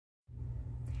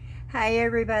Hi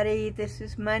everybody, this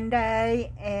is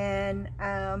Monday, and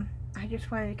I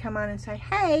just wanted to come on and say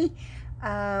hey.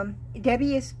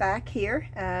 Debbie is back here.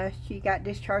 She got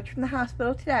discharged from the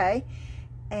hospital today,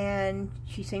 and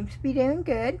she seems to be doing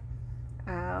good.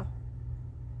 And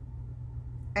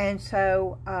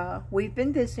so we've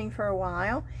been visiting for a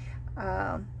while,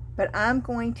 but I'm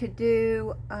going to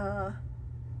do, well,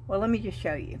 let me just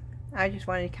show you. I just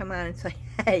wanted to come on and say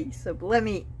hey, so let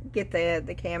me get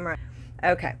the camera.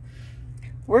 Okay.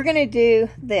 We're going to do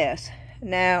this.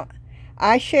 Now,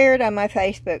 I shared on my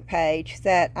Facebook page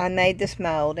that I made this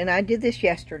mold, and I did this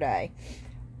yesterday.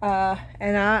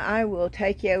 And I will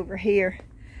take you over here.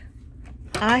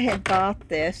 I had bought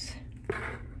this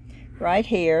right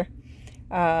here,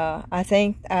 I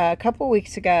think a couple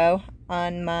weeks ago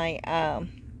on my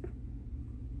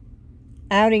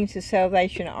Outings to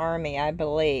Salvation Army, I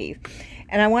believe.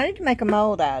 And I wanted to make a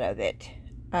mold out of it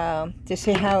to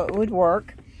see how it would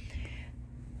work.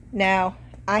 Now,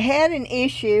 I had an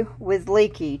issue with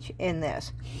leakage in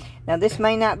this. Now, this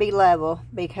may not be level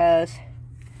because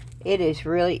it is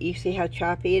really, you see how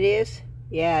choppy it is?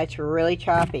 Yeah, it's really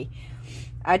choppy.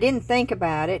 I didn't think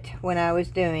about it when I was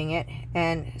doing it,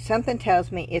 and something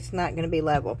tells me it's not going to be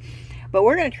level. But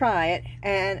we're going to try it,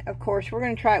 and of course, we're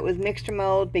going to try it with mixture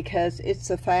mold because it's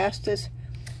the fastest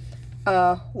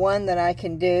one that I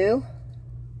can do.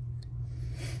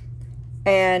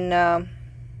 And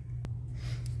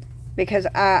because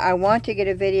I want to get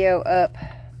a video up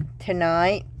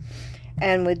tonight,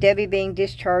 and with Debbie being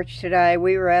discharged today,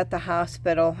 we were at the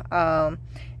hospital,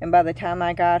 and by the time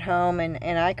I got home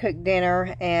and I cooked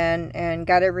dinner and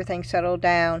got everything settled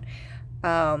down,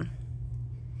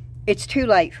 it's too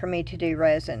late for me to do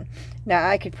resin. Now,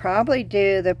 I could probably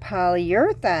do the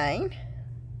polyurethane.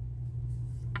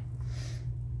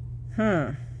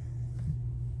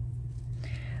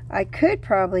 I could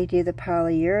probably do the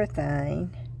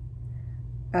polyurethane.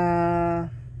 Oh,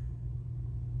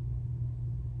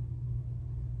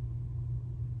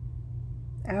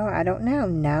 I don't know.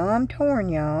 Now I'm torn,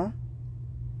 y'all.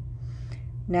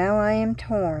 Now I am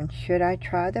torn. Should I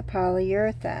try the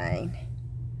polyurethane?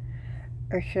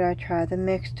 Or should I try the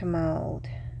mixed mold?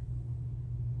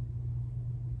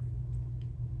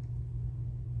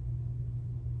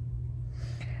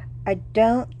 I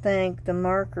don't think the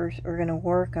markers are going to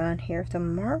work on here. If the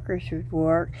markers would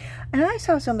work. And I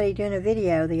saw somebody doing a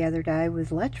video the other day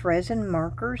with Let's Resin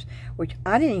markers, which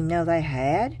I didn't even know they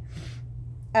had.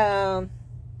 And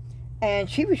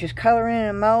she was just coloring in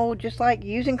a mold just like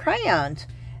using crayons.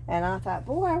 And I thought,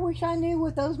 boy, I wish I knew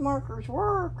what those markers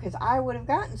were, because I would have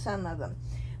gotten some of them.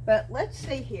 But let's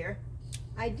see here.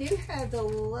 I do have the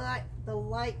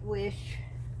Lightwish .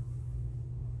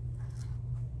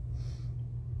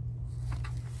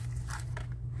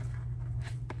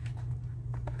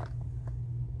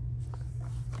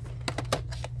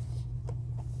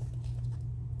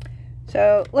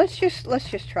 So let's just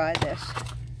try this.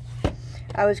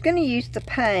 I was going to use the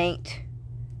paint.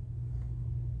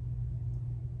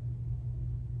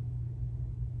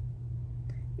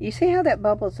 You see how that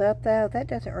bubbles up though? That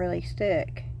doesn't really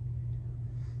stick.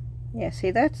 Yeah,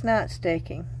 see, that's not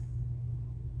sticking.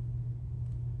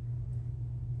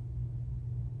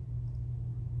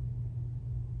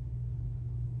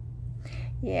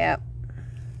 Yeah.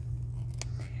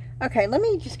 Okay, let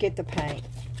me just get the paint.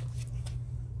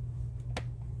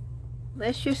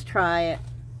 Let's just try it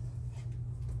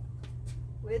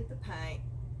with the paint,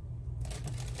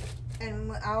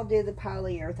 and I'll do the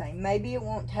polyurethane. Maybe it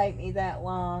won't take me that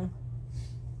long.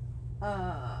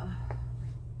 I'm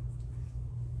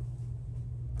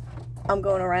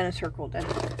going around in circles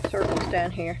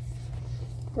down here.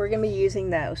 We're going to be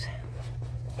using those.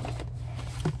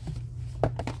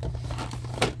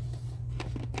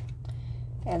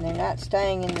 And they're not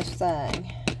staying in this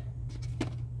thing.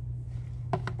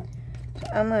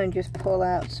 I'm going to just pull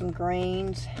out some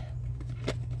greens.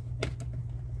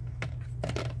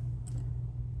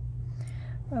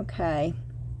 Okay,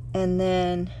 and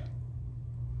then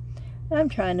I'm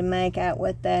trying to make out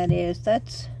what that is.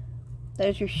 Those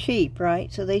are sheep,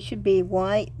 right? So they should be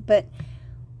white,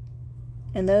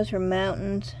 and those are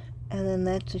mountains, and then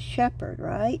that's a shepherd,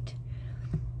 right?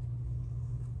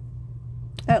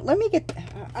 Let me get,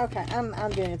 okay,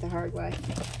 I'm doing it the hard way.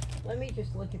 Let me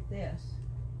just look at this.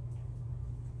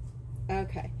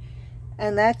 Okay,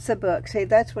 and that's the book. See,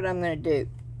 that's what I'm going to do.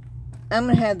 I'm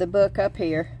going to have the book up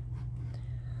here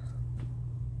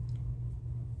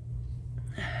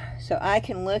so I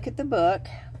can look at the book.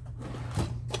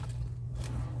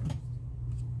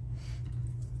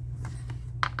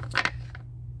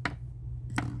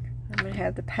 I'm going to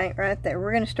have the paint right there.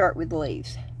 We're going to start with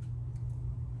leaves.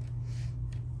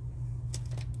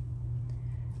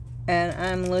 And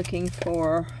I'm looking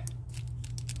for,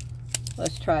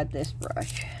 let's try this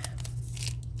brush.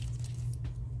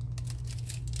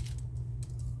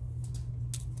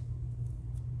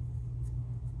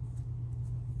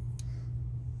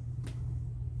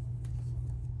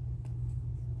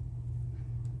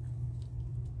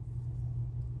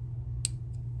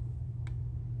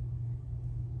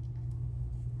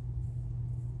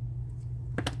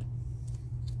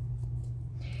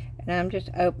 And I'm just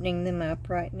opening them up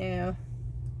right now.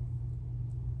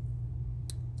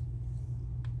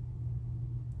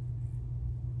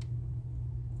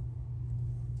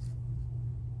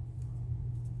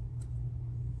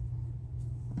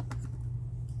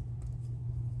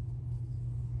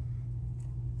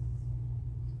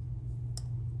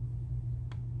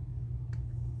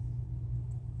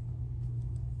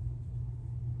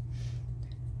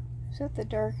 Is that the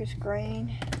darkest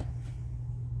green?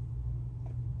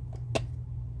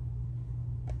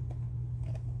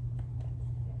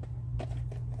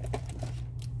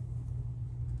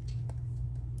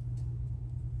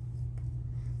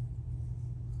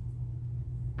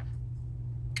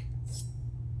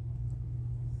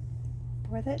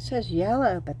 Well, that says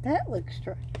yellow, but that looks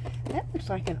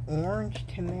like an orange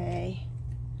to me.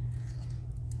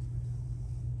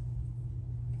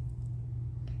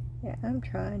 Yeah, I'm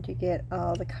trying to get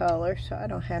all the colors so I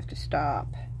don't have to stop.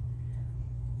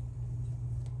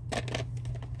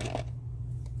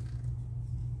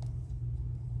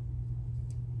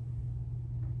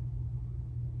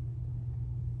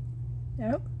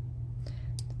 Nope,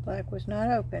 the black was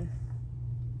not open.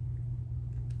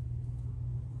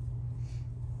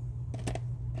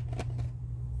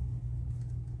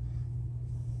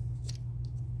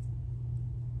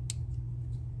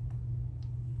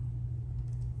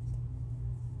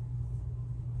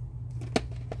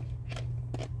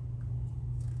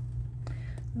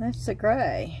 That's the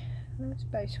gray. That's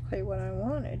basically what I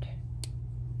wanted.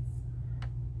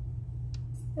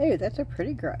 Ooh, that's a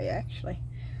pretty gray, actually.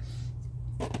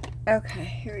 Okay,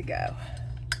 here we go.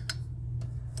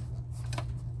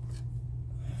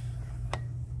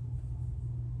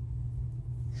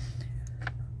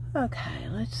 Okay,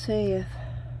 let's see if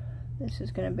this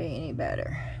is going to be any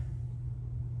better.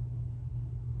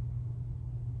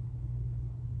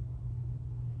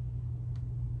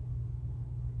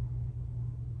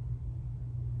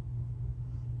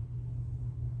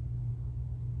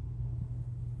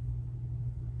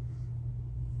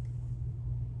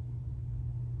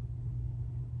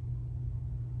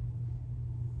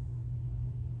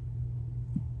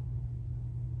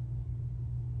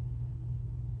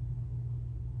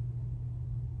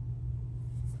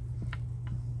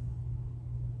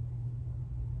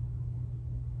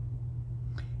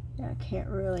 I can't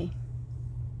really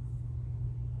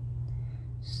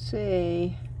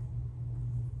see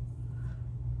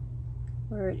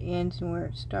where it ends and where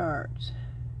it starts.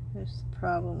 That's the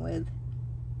problem with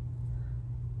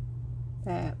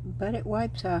that, but it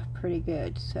wipes off pretty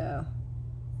good, so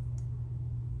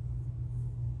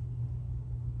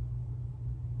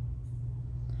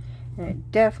and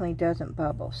it definitely doesn't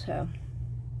bubble, so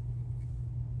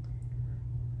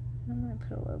I'm going to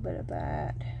put a little bit of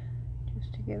that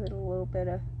just to give it a little bit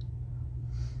of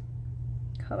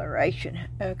coloration.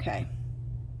 Okay.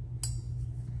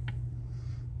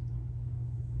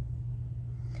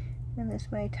 And this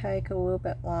may take a little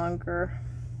bit longer.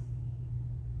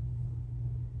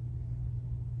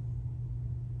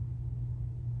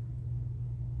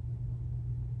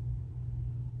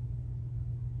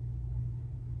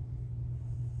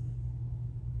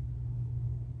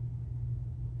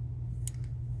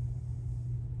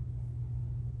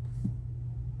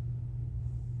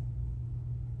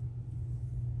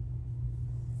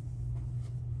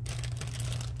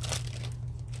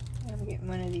 I'm getting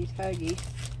one of these Huggies.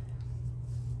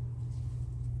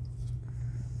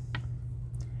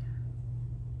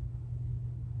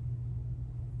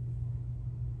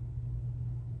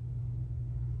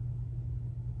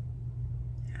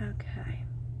 Okay.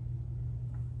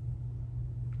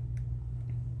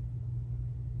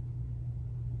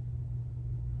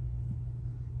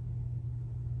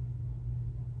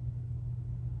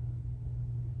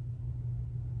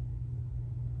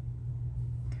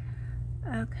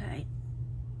 Okay.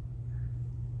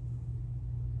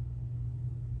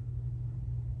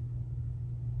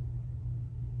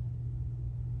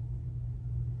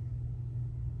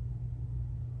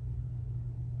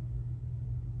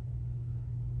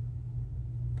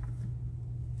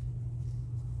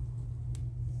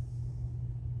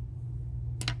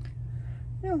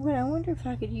 You know what? I wonder if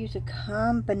I could use a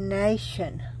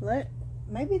combination.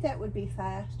 Maybe that would be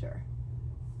faster.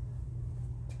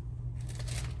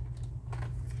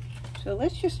 So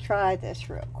let's just try this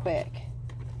real quick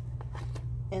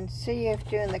and see if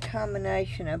doing the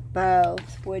combination of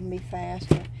both wouldn't be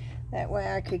faster. That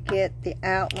way I could get the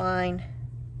outline.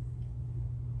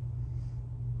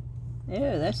 Ew,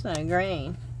 that's not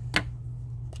green.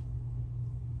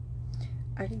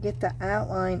 I could get the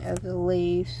outline of the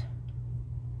leaves.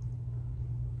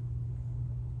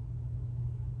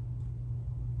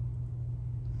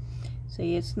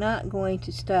 See, it's not going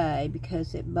to stay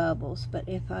because it bubbles, but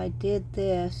if I did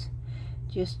this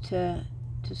just to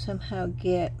somehow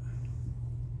get,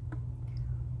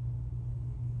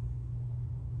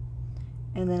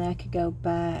 and then I could go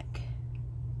back.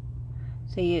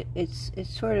 See, it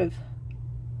sort of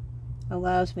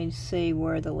allows me to see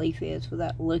where the leaf is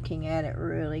without looking at it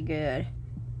really good.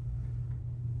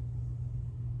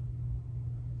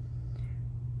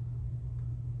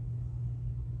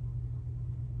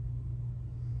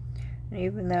 And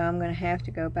even though I'm going to have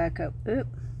to go back up,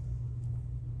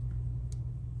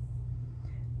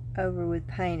 over with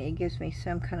paint, it gives me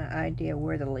some kind of idea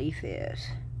where the leaf is.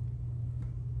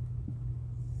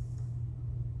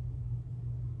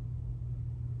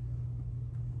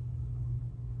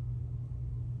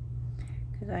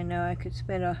 Because I know I could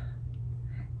spend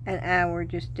an hour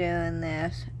just doing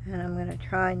this, and I'm going to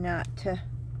try not to.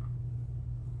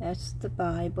 That's the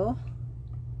Bible.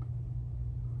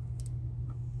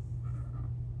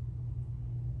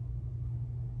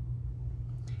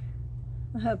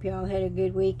 I hope y'all had a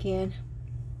good weekend.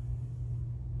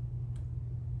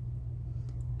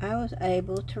 I was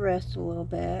able to rest a little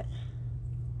bit.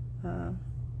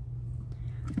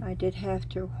 I did have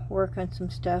to work on some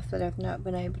stuff that I've not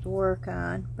been able to work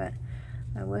on, but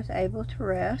I was able to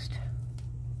rest.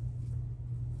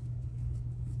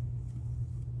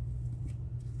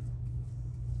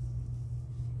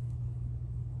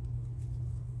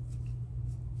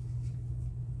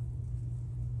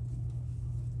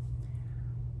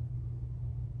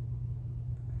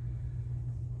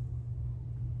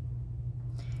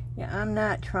 Yeah, I'm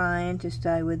not trying to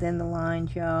stay within the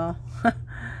lines, y'all.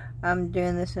 I'm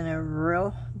doing this in a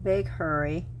real big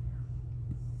hurry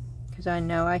because I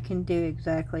know I can do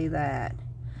exactly that.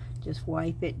 Just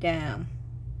wipe it down.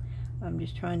 I'm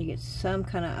just trying to get some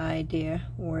kind of idea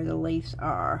where the leaves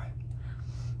are,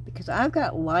 because I've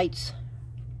got lights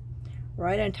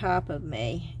right on top of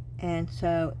me, and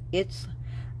so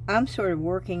I'm sort of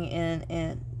working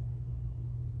in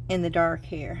the dark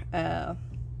here.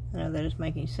 I know that doesn't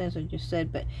make any sense what I just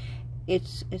said, but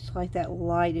it's like that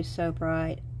light is so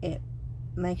bright it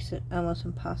makes it almost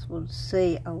impossible to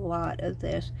see a lot of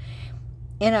this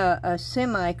in a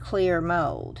semi-clear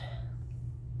mold.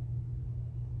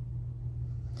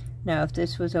 Now if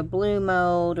this was a blue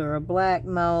mold or a black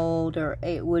mold,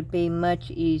 it would be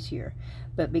much easier,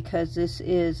 but because this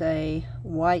is a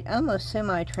white, almost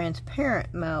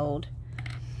semi-transparent mold,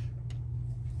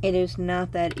 it is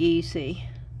not that easy.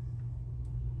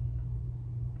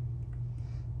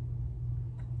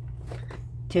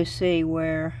 To see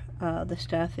where the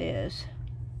stuff is.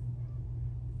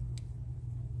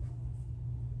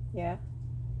 Yeah.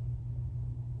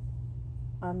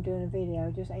 I'm doing a video.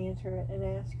 Just answer it and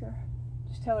ask her.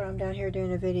 Just tell her I'm down here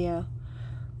doing a video.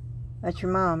 That's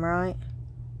your mom, right?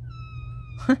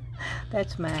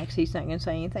 That's Max. He's not going to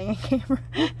say anything on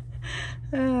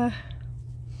camera.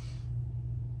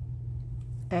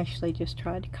 Ashley just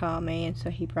tried to call me, and so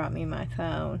he brought me my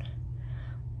phone.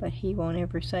 But he won't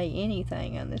ever say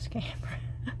anything on this camera.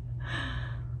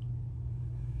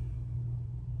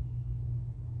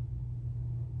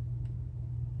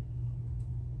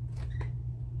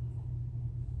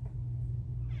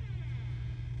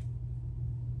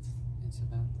 It's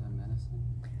about the medicine?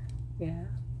 Yeah.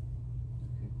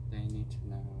 They need to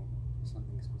know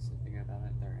something specific about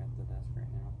it. They're at the desk right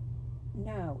now.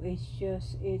 No,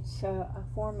 it's a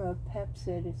form of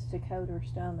Pepsid. It's to coat her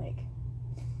stomach.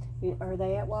 Are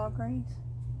they at Walgreens?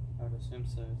 I would assume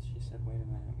so. She said, wait a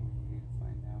minute, we need to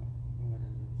find out what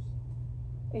it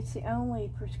is. It's the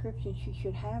only prescription she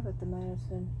should have at the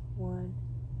medicine one.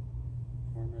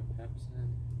 Form of Pepsid?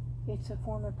 It's a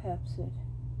form of Pepsid,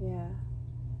 yeah.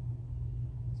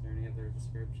 Is there any other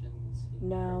descriptions?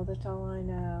 No, that's all I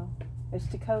know. It's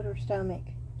to coat her stomach.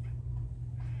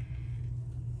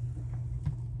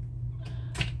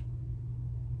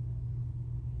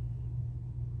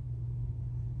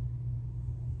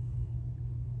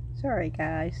 Sorry,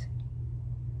 guys.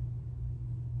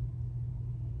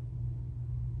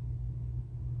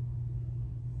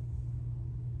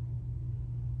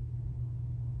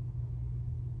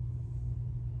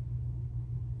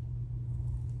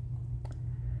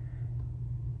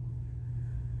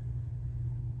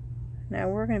 Now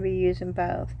we're going to be using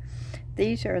both.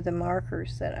 These are the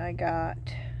markers that I got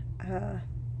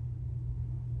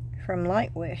from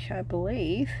Lightwish, I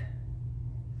believe,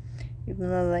 even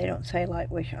though they don't say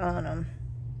Lightwish on them.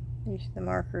 These are the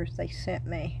markers they sent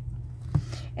me,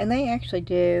 and they actually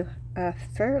do a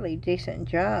fairly decent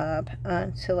job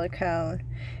on silicone,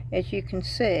 as you can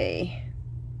see.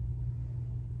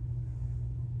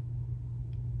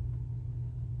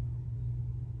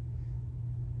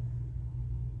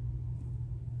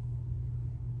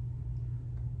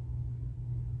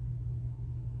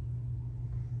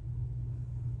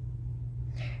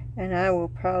 And I will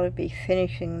probably be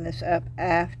finishing this up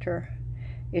after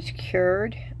it's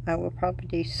cured. I will probably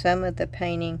do some of the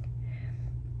painting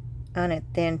on it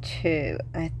then too,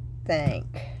 I think.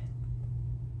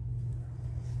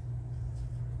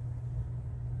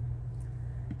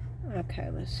 Okay,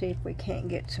 let's see if we can't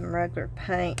get some regular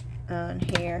paint on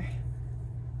here.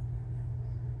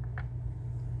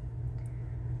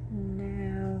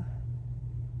 Now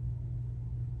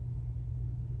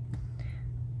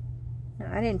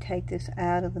I didn't take this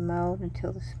out of the mold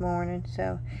until this morning,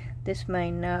 so this may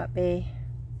not be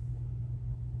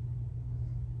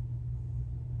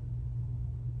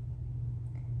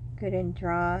good and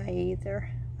dry either.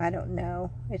 I don't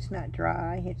know. It's not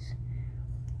dry.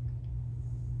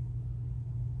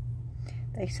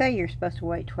 They say you're supposed to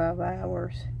wait 12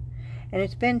 hours, and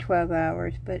it's been 12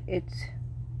 hours, but it's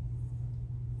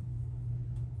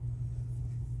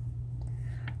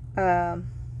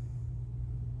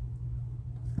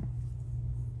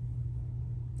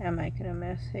I'm making a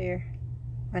mess here.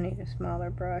 I need a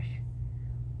smaller brush.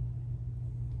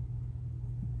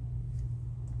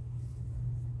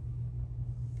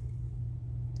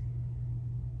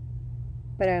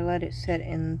 But I let it sit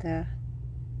in the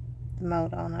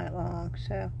mold all night long,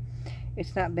 so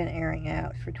it's not been airing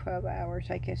out for 12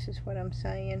 hours, I guess is what I'm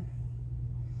saying.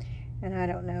 And I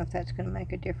don't know if that's going to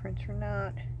make a difference or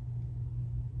not.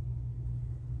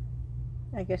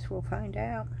 I guess we'll find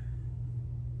out.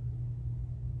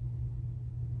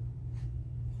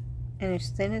 And as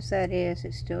thin as that is,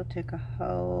 it still took a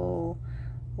whole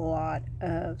lot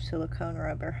of silicone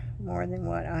rubber, more than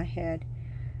what I had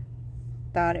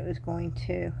thought it was going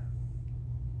to.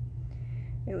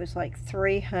 It was like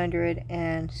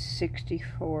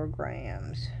 364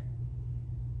 grams.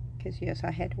 Because yes, I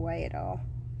had to weigh it all.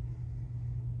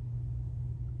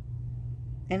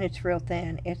 And it's real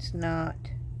thin. It's not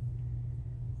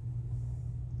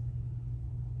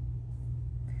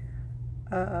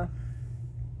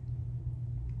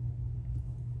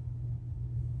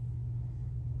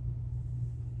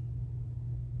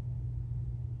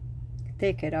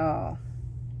thick at all.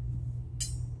 In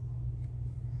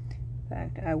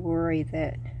fact, I worry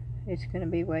that it's going to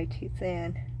be way too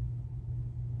thin.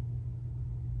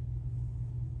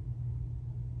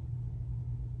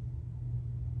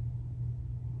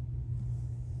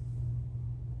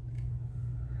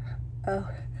 Oh,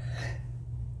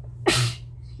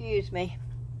 excuse me.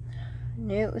 I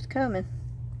knew it was coming.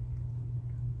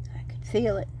 I could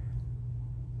feel it.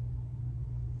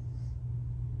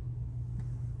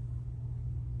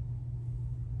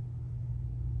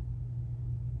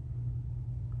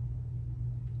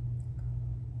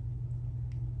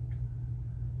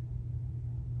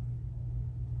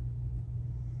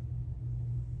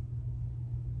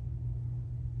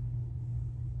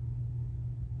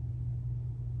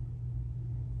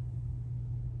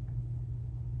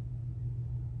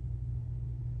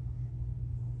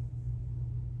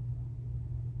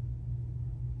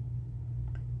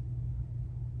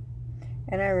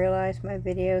 And I realize my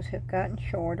videos have gotten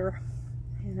shorter,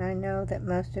 and I know that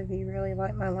most of you really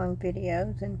like my long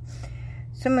videos, and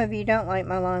some of you don't like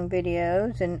my long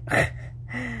videos, and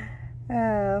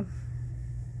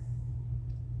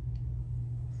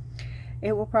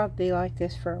it will probably be like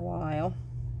this for a while,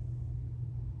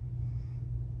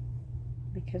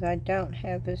 because I don't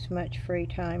have as much free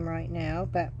time right now,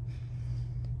 but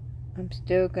I'm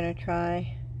still going to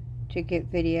try to get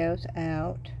videos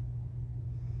out.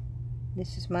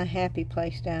 This is my happy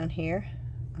place down here.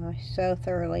 I so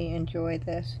thoroughly enjoy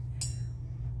this.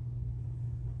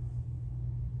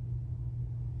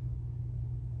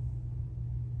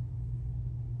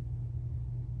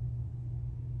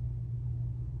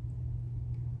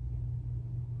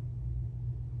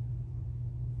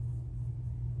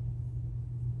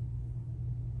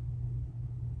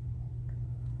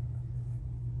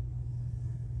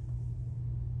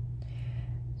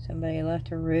 Somebody left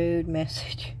a rude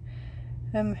message.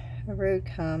 A rude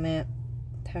comment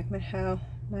talking about how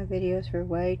my videos were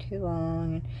way too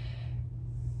long and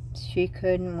she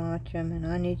couldn't watch them, and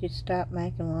I needed to stop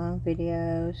making long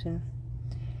videos, and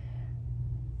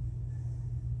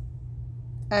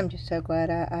I'm just so glad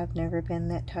I've never been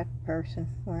that type of person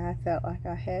where I felt like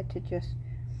I had to just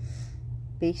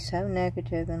be so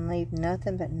negative and leave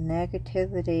nothing but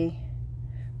negativity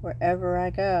wherever I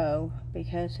go,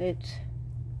 because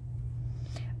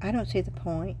I don't see the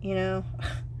point, you know.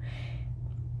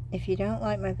 If you don't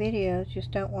like my videos,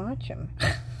 just don't watch them.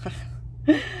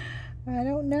 I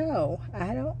don't know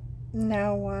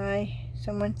why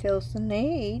someone feels the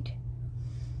need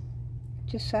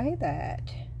to say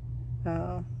that.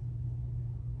 I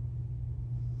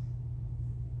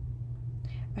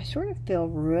sort of feel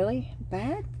really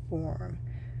bad for them.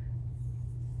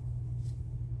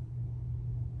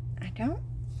 I don't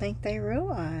think they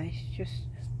realize just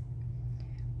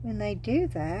when they do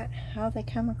that how they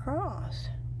come across.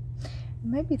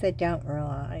 Maybe they don't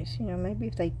realize, you know, maybe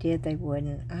if they did they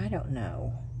wouldn't. I don't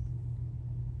know.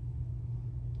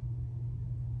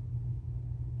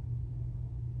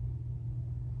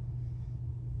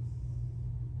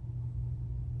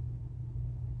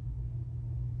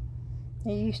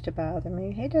 It used to bother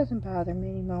me. It doesn't bother me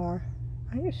anymore.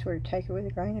 I just sort of take it with a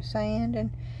grain of sand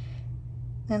and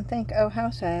think, oh,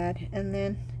 how sad. And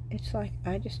then it's like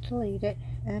I just delete it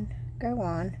and go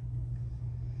on.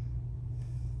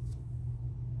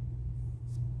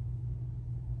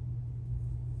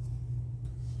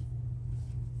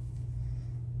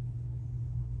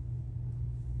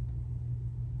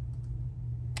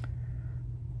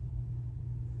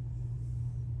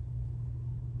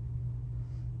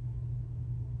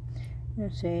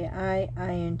 Let's see, I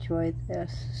enjoy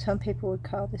this. Some people would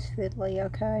call this fiddly,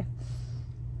 okay?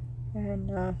 And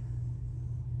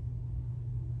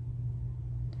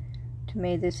to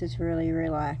me this is really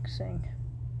relaxing.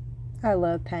 I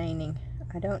love painting.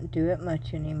 I don't do it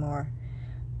much anymore,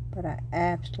 but I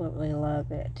absolutely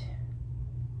love it.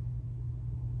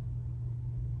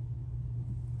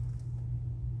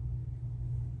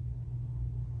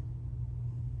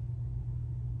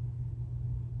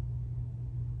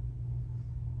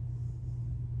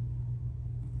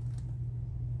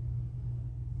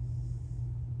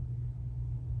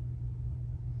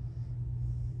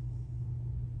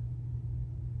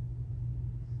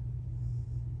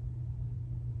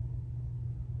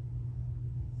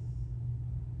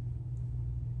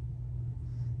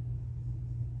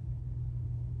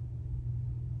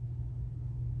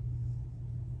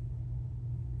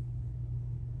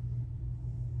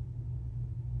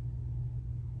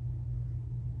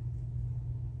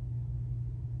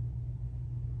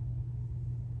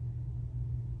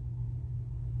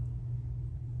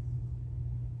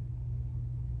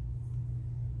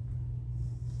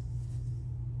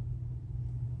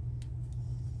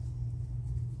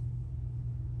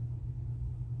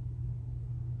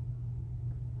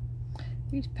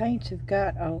 These paints have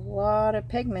got a lot of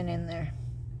pigment in there.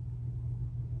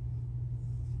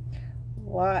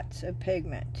 Lots of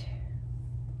pigment.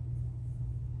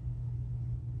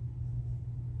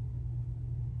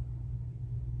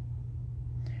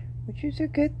 Which is a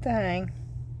good thing.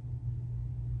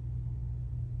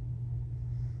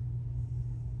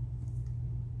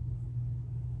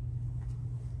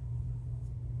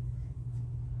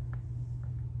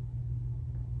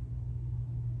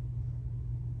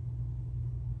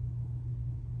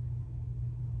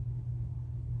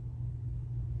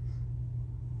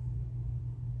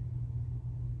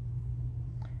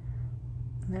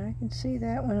 Now I can see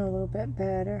that one a little bit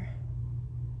better.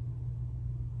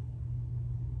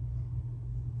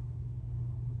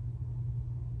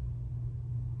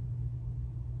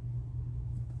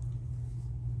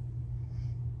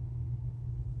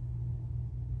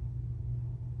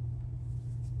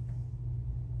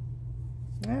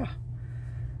 Ah,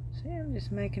 see, I'm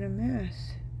just making a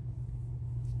mess.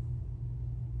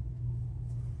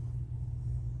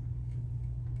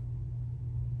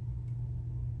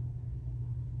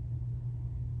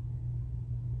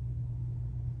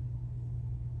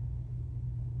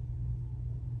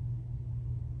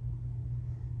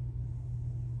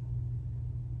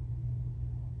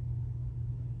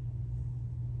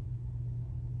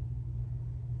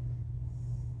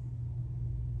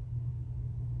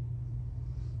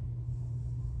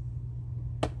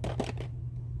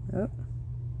 Oh.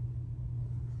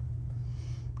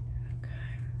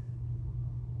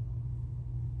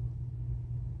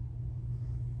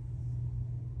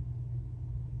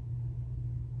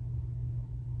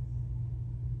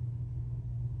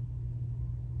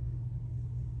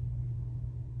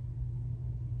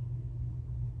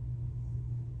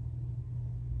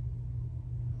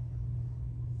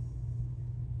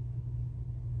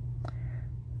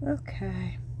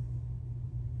 Okay.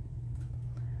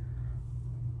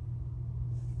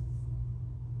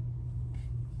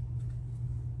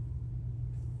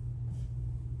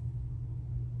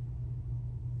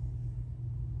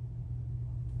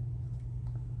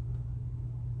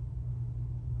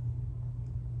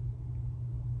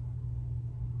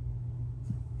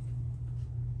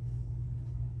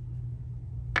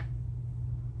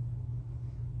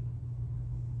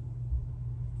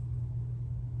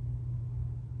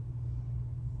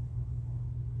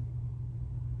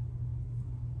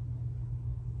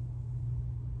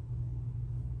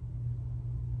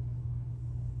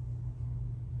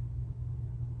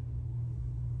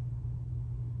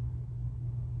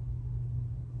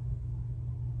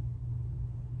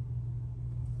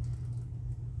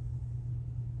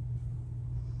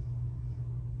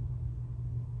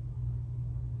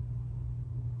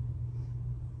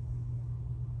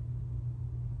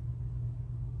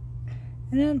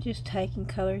 And I'm just taking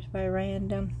colors by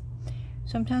random.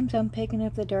 Sometimes I'm picking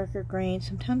up the darker green,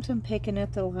 sometimes I'm picking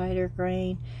up the lighter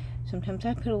green, sometimes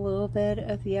I put a little bit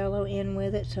of yellow in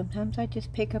with it, sometimes I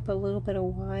just pick up a little bit of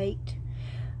white.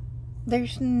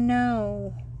 There's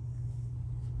no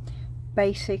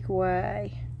basic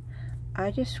way.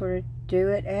 I just sort of do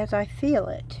it as I feel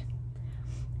it.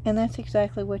 And that's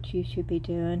exactly what you should be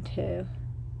doing too.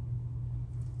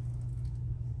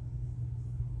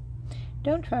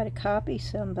 Don't try to copy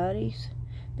somebody's,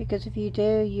 because if you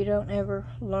do, you don't ever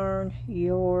learn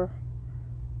your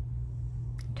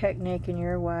technique in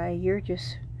your way. You're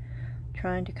just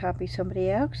trying to copy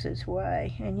somebody else's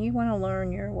way, and you want to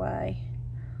learn your way.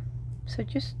 So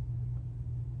just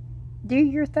do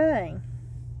your thing.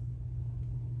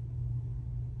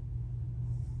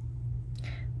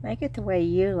 Make it the way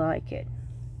you like it.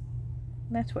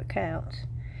 That's what counts,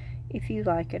 if you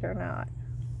like it or not.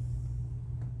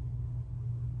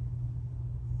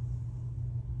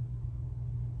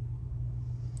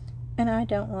 And I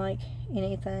don't like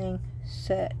anything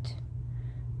set.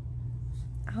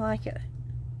 I like it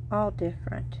all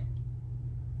different.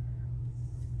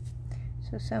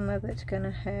 So some of it's going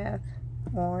to have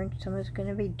orange, some of it's going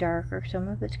to be darker, some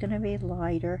of it's going to be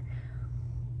lighter.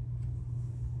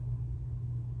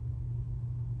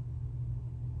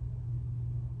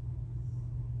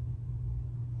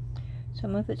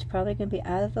 Some of it's probably going to be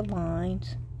out of the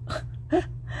lines.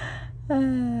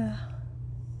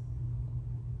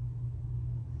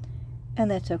 And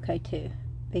that's okay too,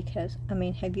 because, I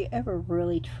mean, have you ever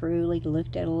really truly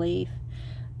looked at a leaf?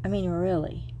 I mean,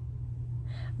 really.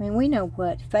 I mean, we know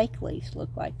what fake leaves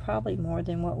look like, probably more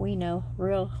than what we know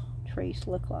real trees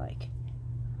look like.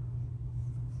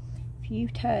 If you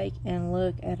take and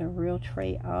look at a real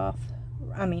tree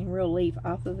real leaf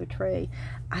off of a tree,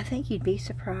 I think you'd be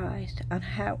surprised on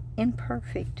how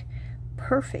perfect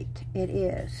it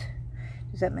is.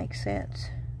 Does that make sense?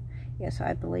 Yes,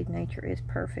 I believe nature is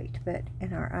perfect, but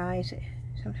in our eyes,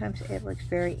 sometimes it looks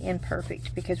very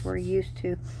imperfect because we're used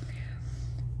to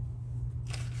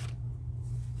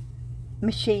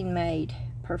machine-made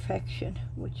perfection,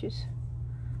 which is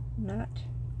not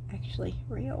actually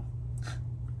real.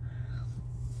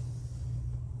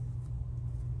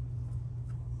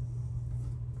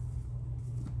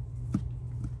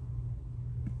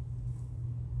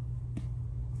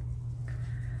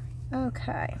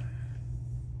 Okay.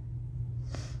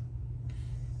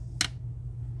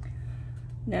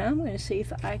 Now I'm going to see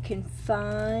if I can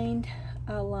find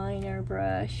a liner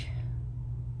brush.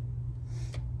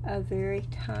 A very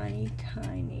tiny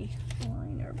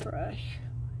liner brush.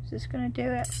 Is this going to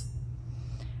do it?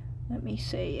 Let me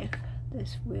see if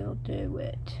this will do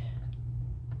it.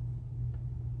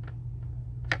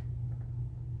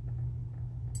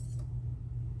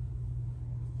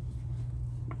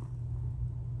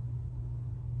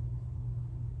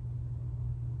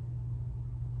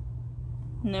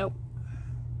 Nope.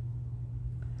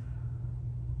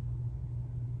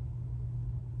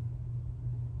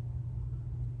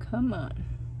 Come on.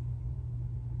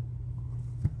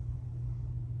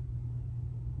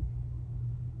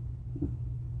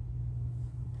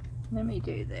 Let me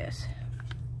do this.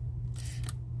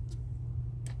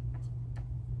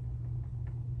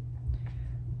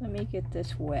 Let me get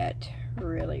this wet,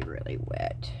 really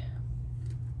wet.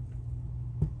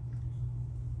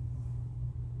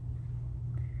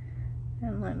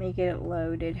 And let me get it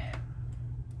loaded.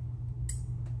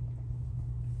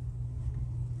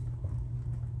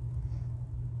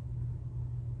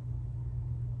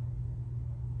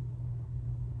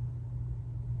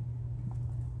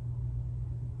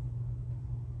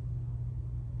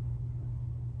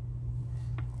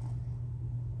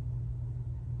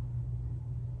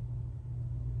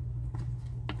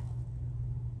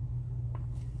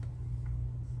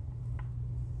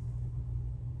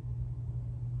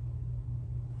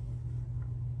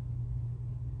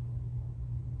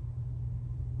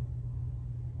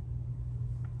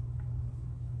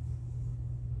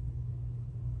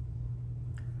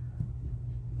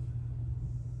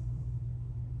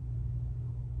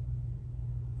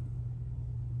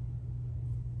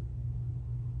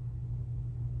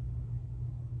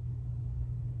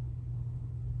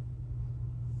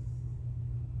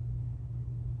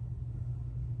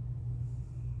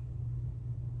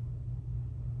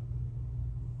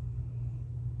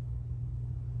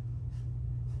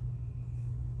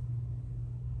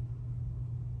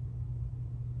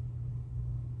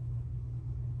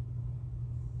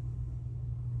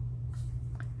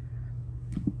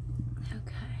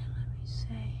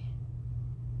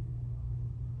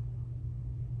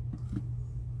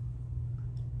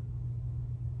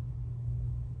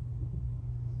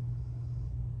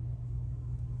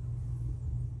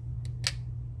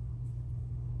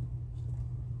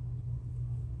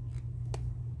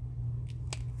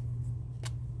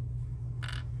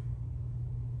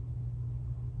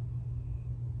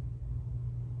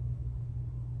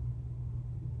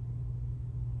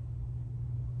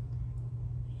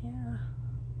 Yeah.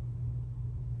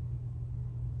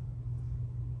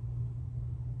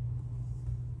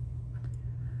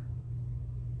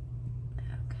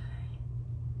 Okay.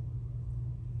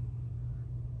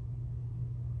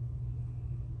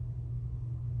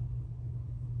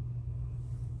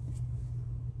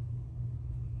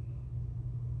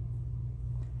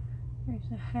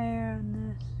 There's a hair on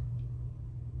this.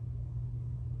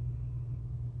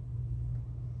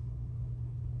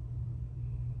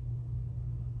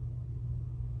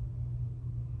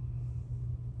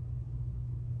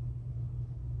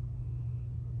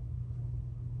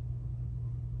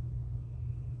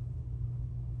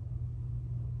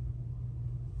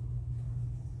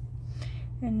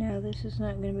 And now this is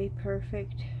not going to be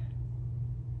perfect.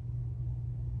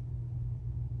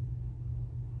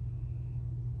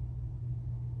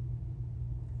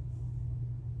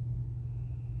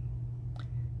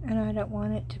 And I don't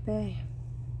want it to be.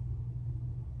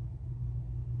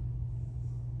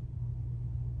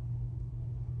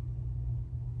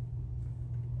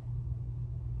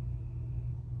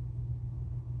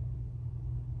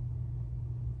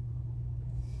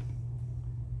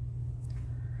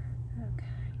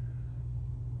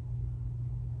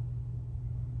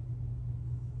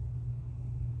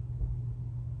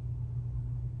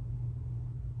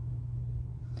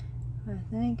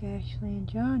 I think Ashley and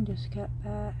John just got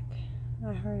back.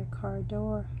 I heard a car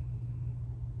door.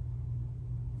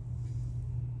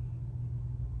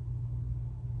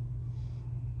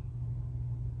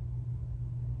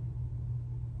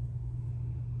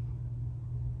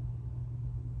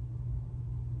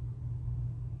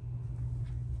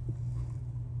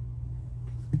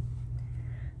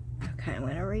 Okay, I'm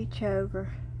going to reach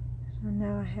over. So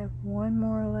now I have one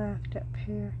more left up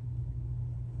here.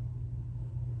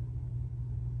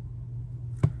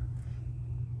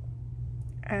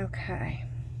 Okay.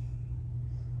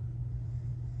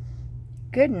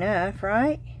 Good enough,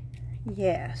 right?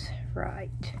 Yes,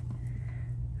 right.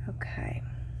 Okay.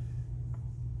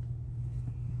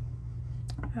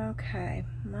 Okay,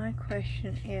 my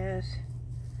question is,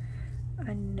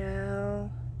 I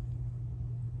know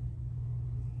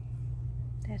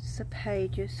that's the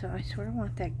pages, so I sort of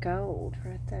want that gold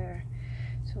right there.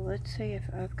 So let's see if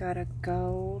I've got a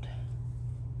gold.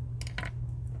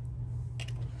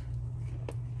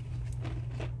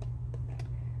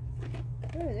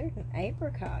 Oh, there's an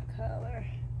apricot color.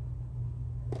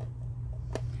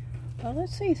 Well,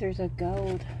 let's see if there's a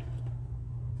gold.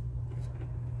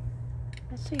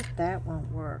 Let's see if that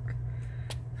won't work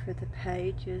for the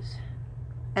pages.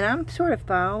 And I'm sort of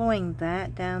following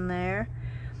that down there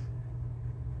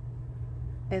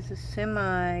as a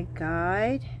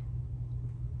semi-guide.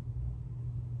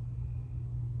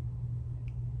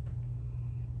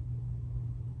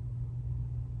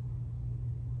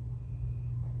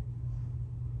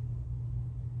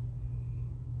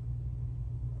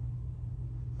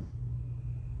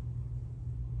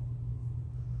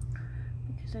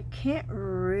 I can't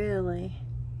really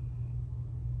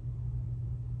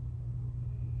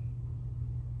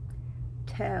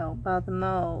tell by the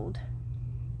mold.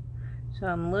 So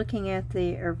I'm looking at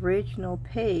the original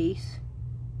piece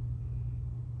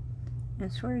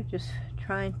and sort of just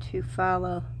trying to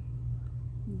follow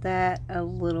that a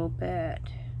little bit.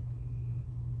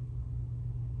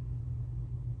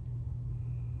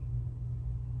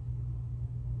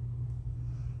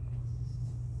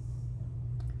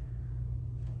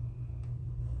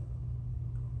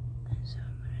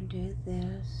 Do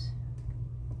this.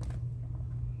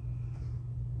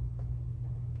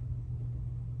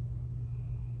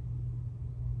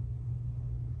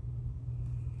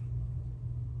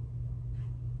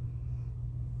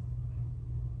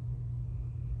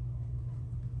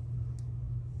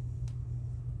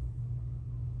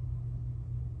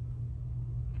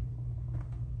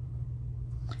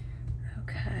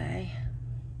 Okay.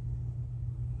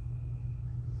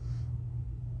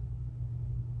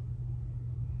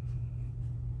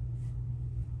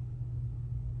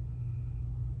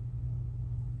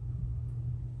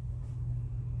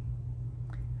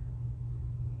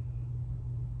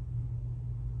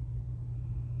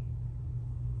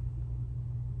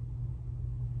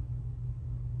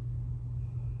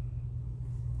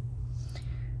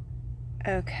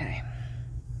 Okay.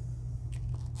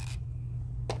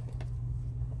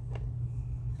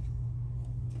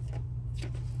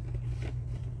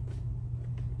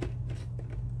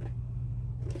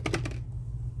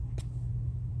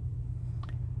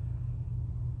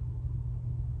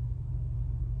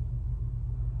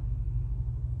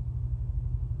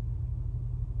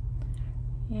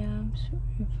 Yeah, I'm sort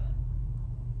of.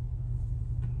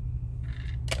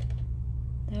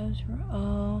 Those were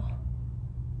all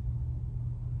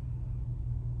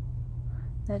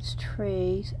That's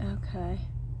trees. Okay.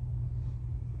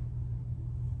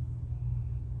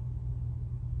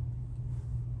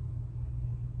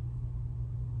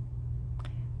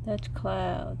 That's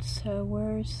clouds. So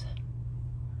where's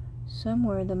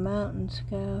somewhere the mountains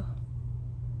go?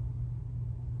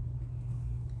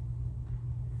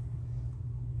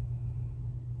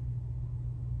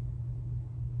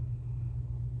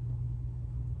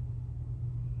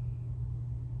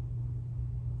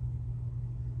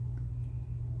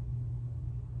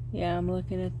 Yeah, I'm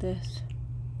looking at this.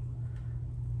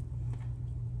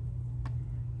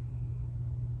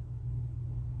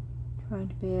 Trying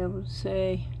to be able to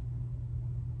see.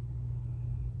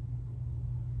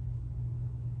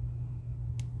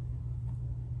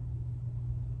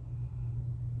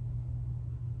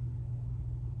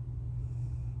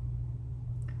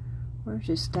 Where's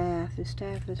his staff? His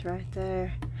staff is right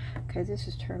there. Okay, this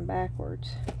is turned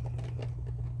backwards.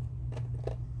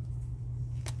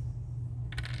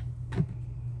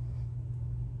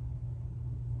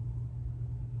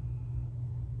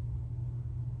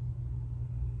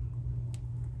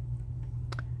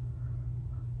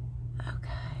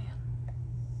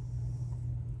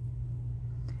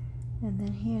 And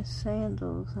then he has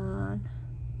sandals on.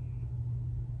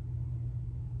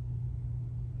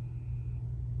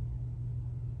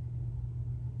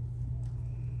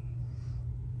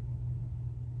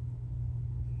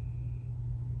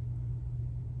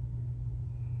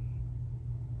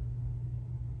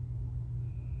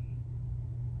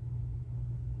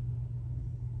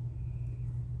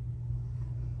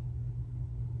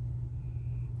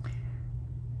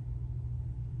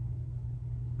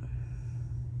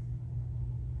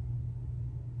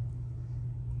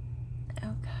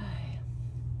 Okay.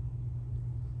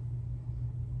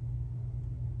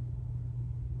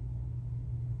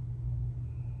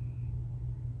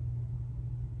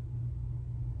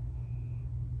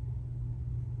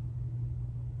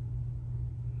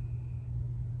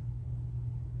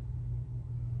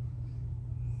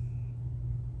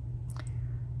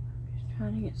 Just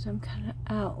trying to get some kind of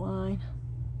outline.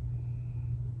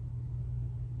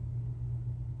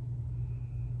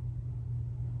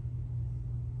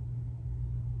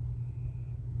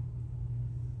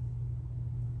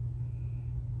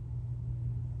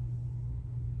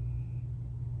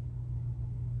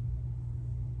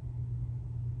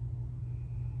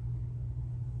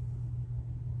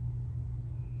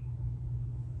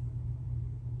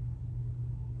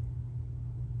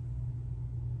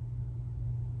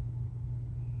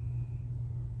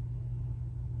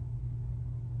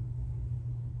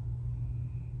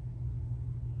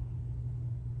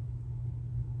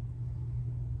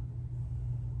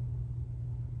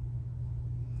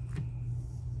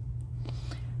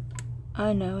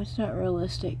 I know it's not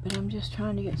realistic, but I'm just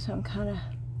trying to get some kind of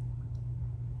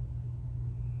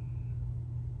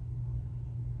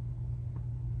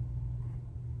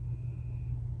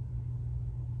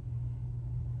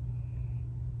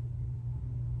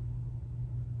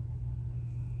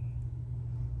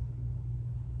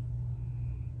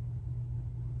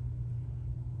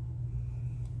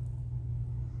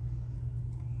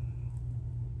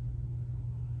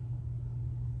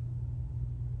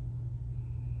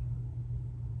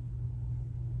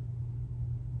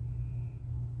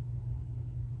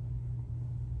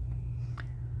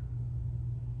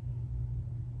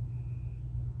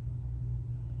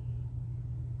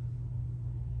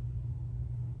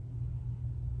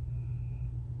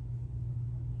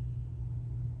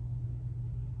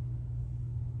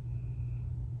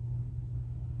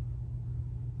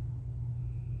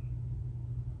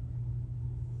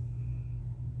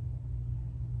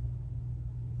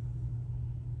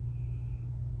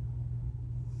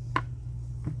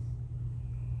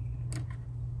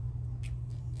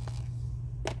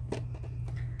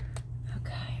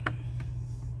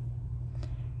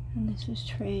and this is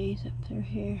trees up through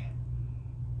here.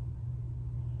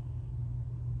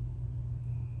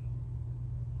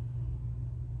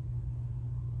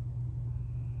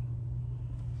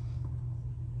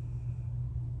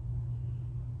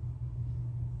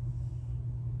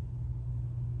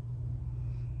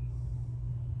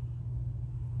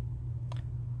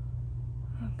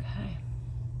 Okay.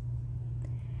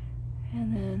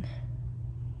 And then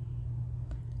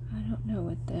I don't know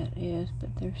what that is,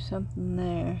 but there's something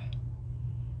there.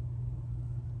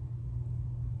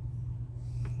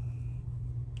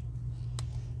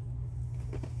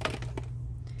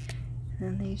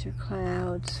 And these are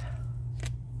clouds.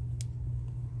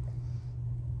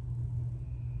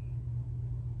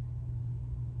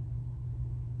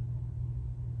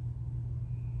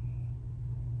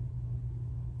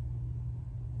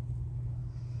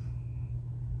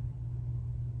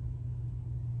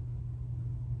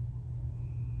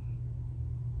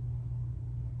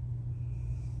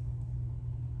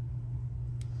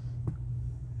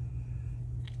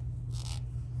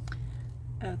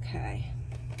 Okay.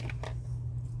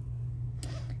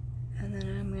 And then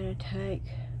I'm going to take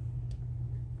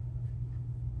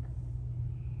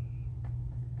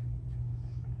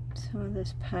some of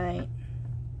this paint.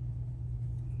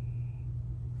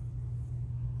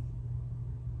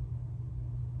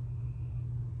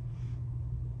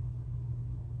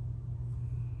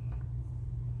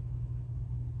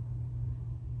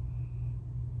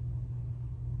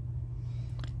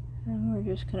 And we're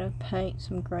just going to paint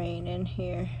some green in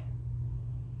here.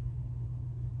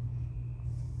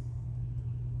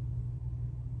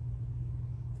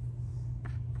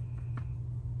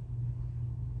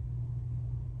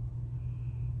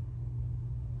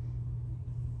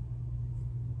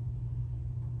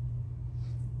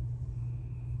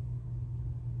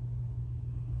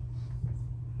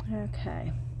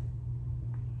 Okay.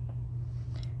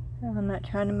 I'm not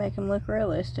trying to make them look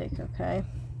realistic, okay?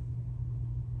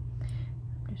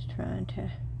 I'm just trying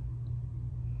to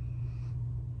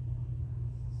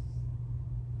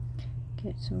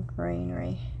get some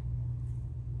greenery.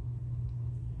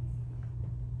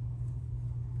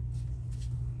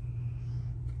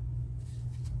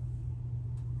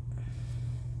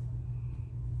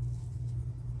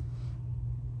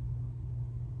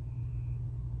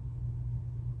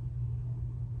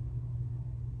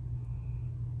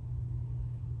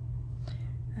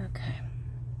 Okay.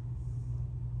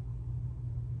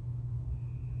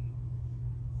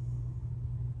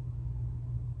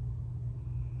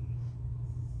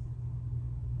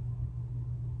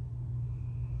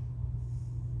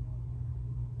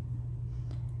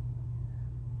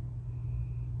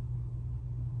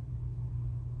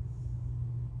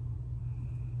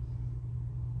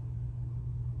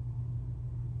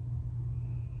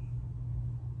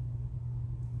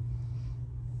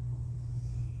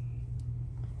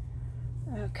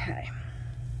 Okay.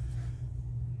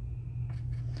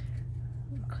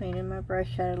 I'm cleaning my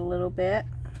brush out a little bit.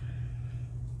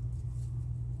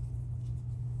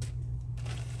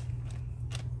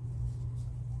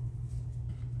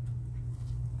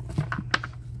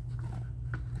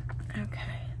 Okay.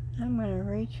 I'm going to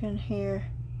reach in here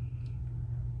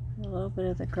a little bit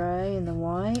of the gray and the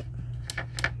white.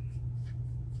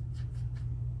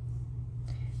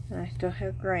 And I still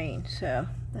have green, so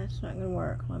that's not going to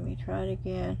work. Let me try it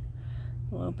again.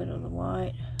 A little bit of the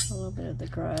white, a little bit of the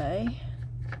gray.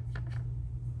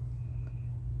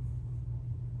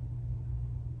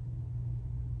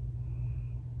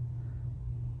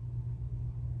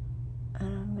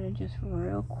 And I'm going to just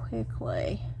real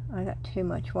quickly, I got too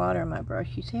much water in my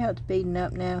brush. You see how it's beading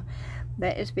up now?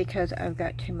 That is because I've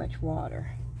got too much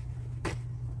water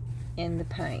in the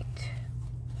paint.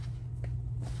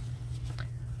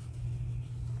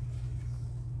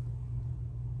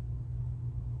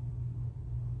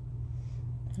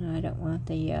 I don't want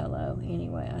the yellow.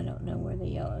 Anyway, I don't know where the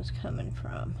yellow's coming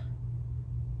from.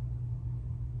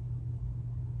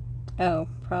 Oh,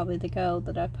 probably the gold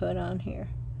that I put on here.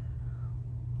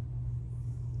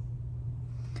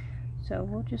 So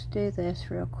we'll just do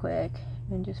this real quick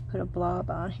and just put a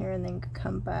blob on here and then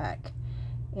come back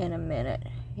in a minute.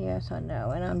 Yes, I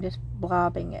know, and I'm just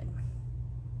blobbing it.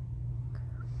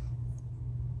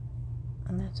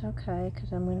 And that's okay,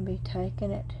 because I'm going to be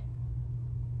taking it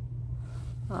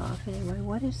off. Anyway,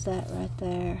 what is that right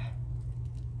there?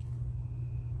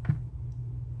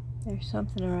 There's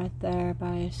something right there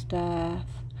by a staff.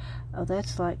 Oh,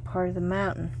 that's like part of the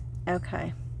mountain.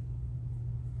 Okay.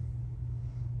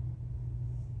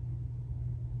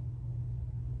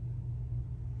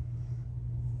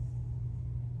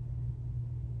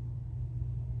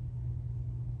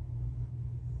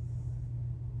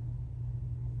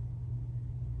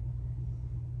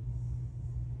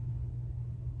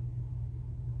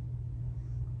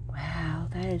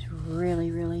 That is really,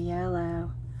 really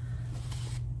yellow.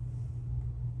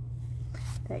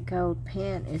 That gold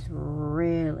pen is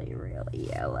really, really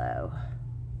yellow.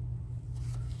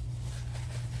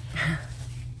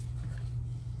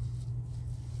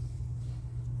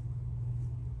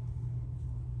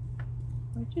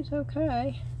 Which is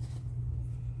okay.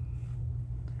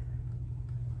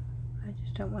 I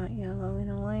just don't want yellow in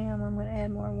a lamb. I'm going to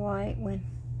add more white when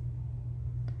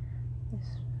this.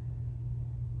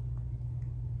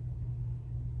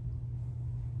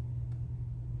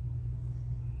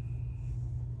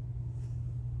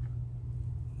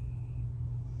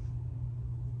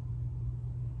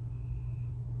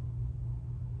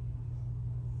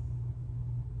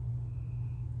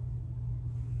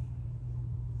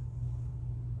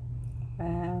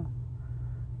 Wow,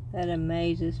 that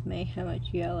amazes me how much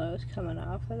yellow is coming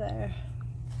off of there.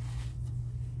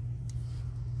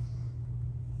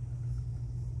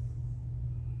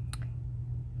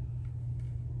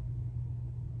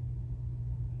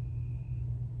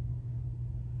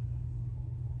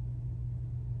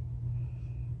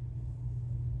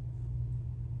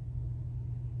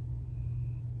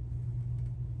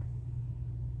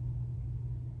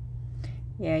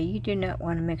 Yeah, you do not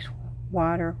want to mix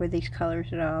water with these colors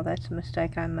at all. That's a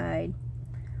mistake I made.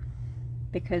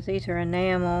 Because these are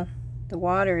enamel, the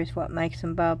water is what makes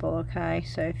them bubble, okay?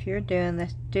 So if you're doing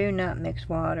this, do not mix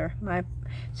water.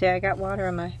 See, I got water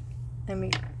on my, let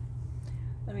me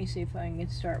see if I can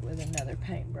start with another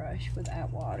paintbrush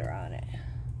without water on it.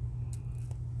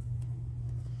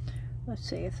 Let's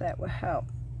see if that will help.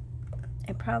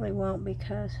 It probably won't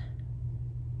because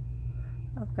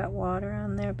I've got water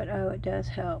on there, but oh, it does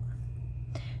help.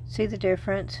 See the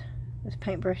difference? This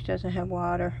paintbrush doesn't have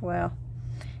water. Well,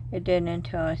 it didn't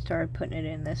until I started putting it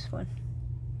in this one.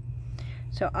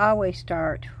 So always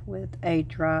start with a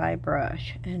dry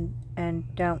brush and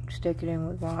don't stick it in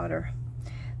with water.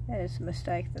 That is a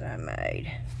mistake that I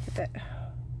made. But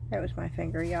that was my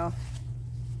finger, y'all.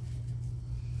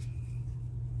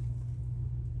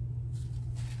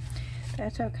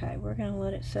 That's okay. We're going to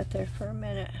let it sit there for a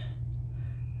minute.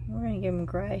 We're going to give him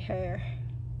gray hair.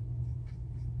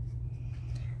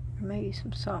 Or maybe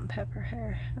some salt and pepper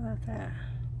hair. How about that?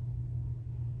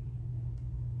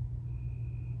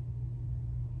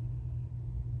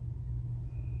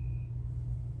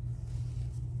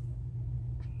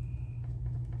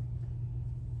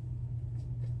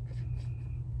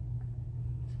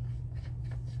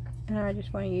 And I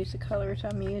just want to use the colors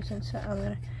I'm using, so I'm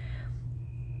going to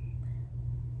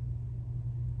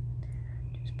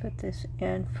just put this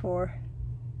in for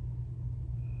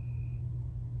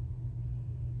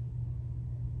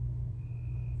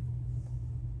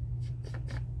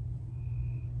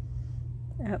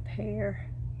up here.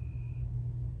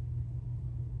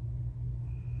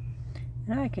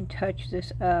 And I can touch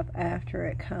this up after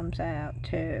it comes out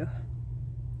too.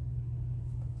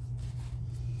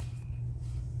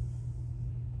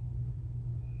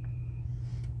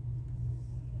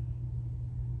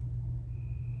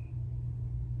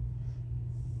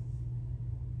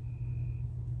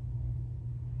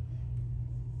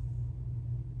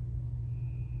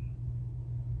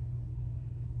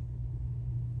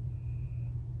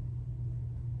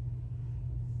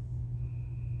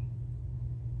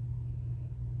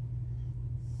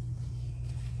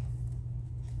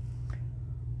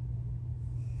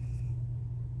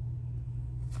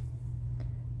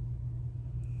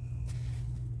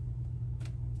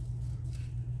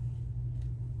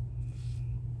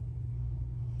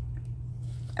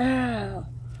 Oh,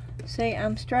 see,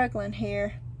 I'm struggling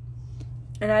here,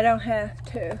 and I don't have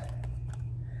to.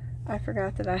 I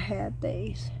forgot that I had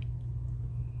these.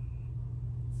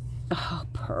 Oh,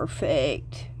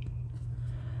 perfect.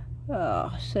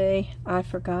 Oh, see, I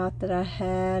forgot that I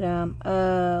had them.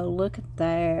 Oh, look at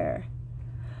there.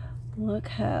 Look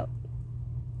how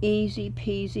easy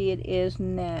peasy it is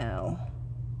now.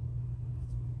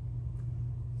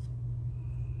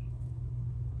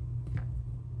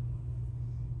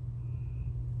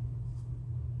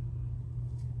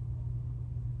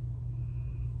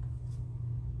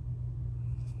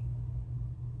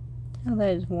 Oh,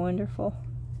 that is wonderful.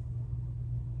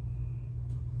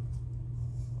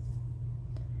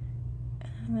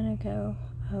 I'm going to go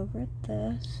over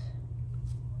this.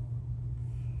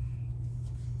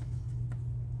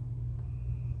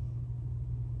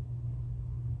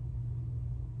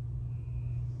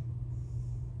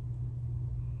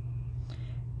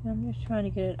 I'm just trying to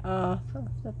get it off of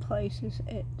the places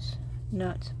it's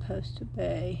not supposed to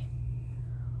be.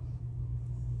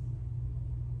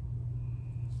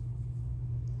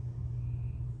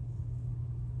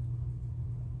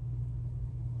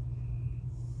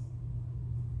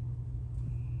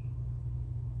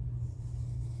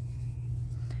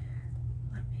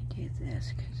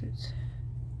 This because it's,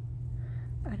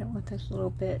 I don't want those little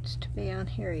bits to be on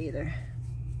here either.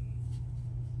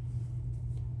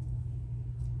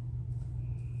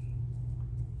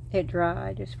 It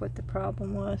dried is what the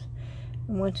problem was,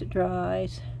 and once it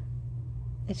dries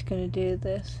it's going to do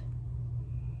this.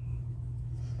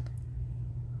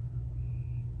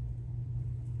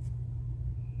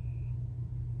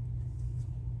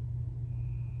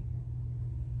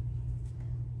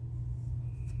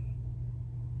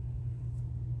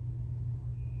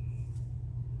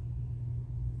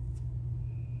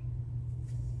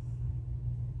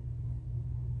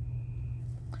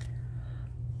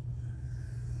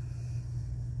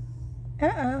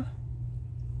 Uh-oh.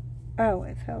 Oh,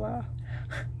 it fell off.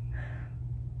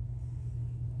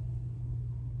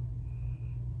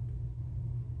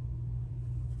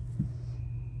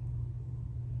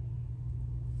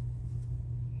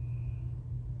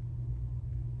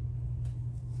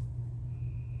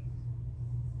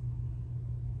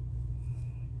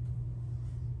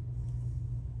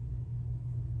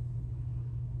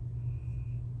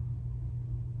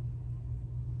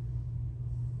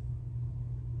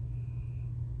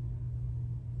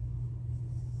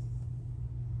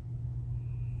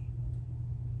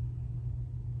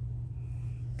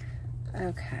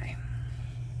 Okay.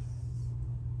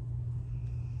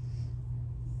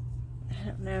 I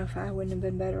don't know if I wouldn't have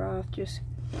been better off just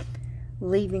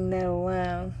leaving that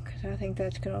alone, because I think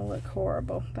that's going to look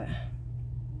horrible, but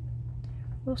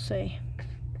we'll see.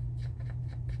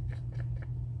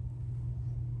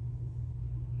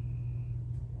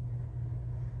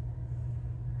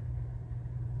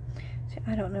 See,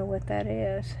 I don't know what that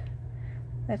is.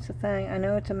 That's the thing. I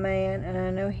know it's a man, and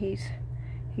I know he's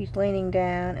leaning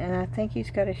down, and I think he's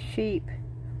got a sheep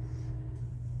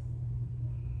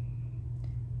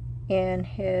in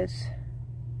his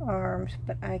arms,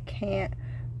 but I can't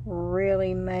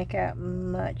really make out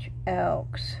much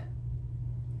else.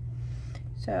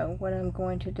 So what I'm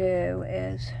going to do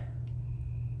is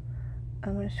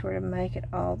I'm going to sort of make it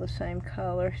all the same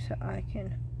color so I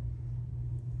can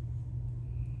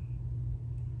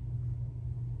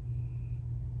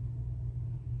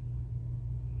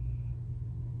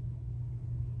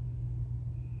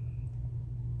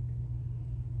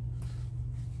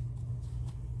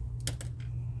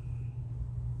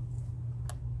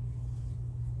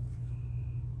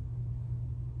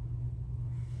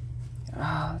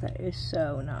oh, that is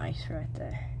so nice right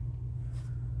there.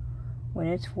 When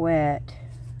it's wet,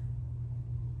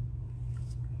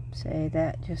 see,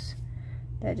 that just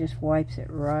wipes it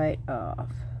right off.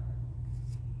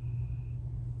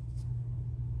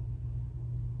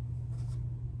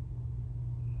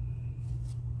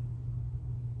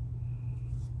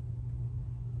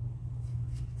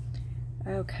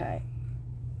 Okay.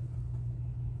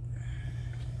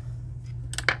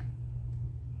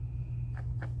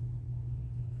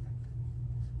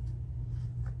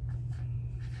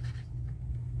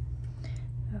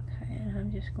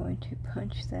 I'm just going to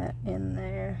punch that in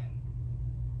there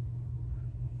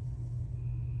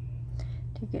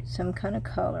to get some kind of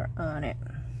color on it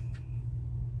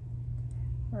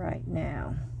right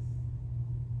now.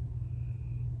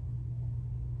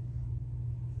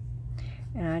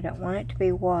 And I don't want it to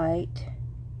be white,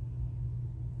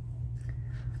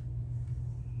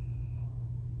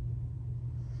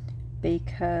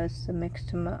 because the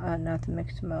mixed not the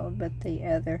mixed mold, but the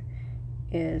other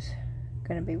is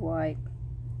going to be white.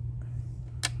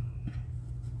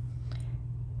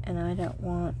 And I don't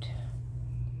want,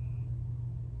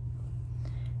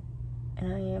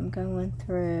 and I am going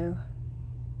through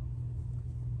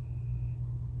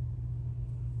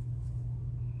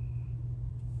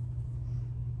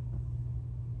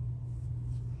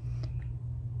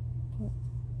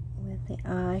with the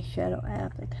eyeshadow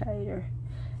applicator,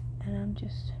 and I'm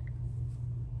just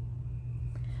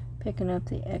picking up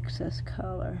the excess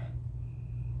color.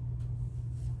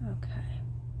 Okay.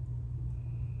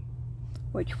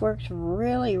 Which works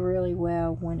really, really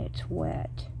well when it's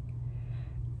wet.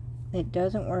 It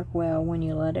doesn't work well when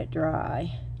you let it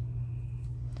dry,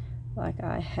 like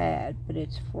I had, but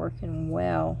it's working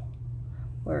well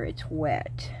where it's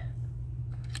wet.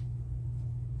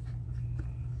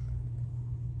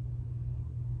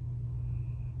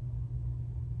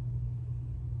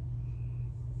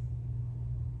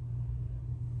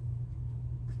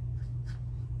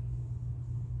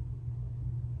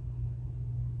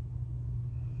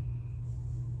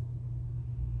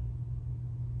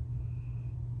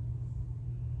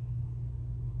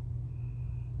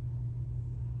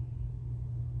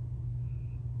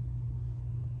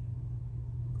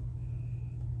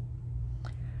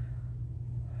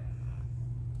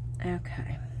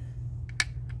 Okay.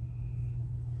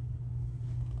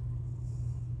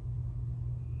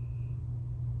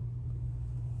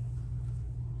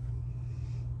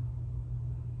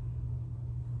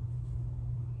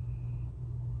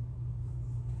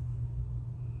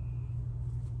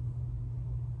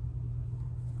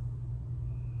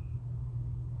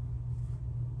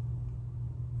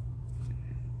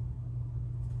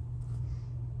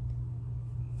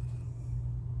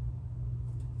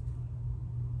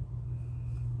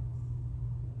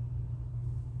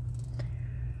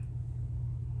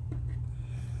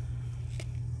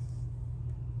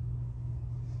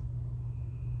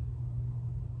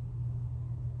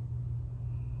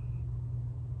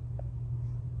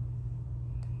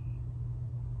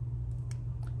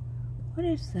 What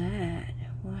is that?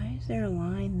 Why is there a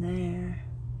line there?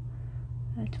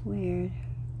 That's weird.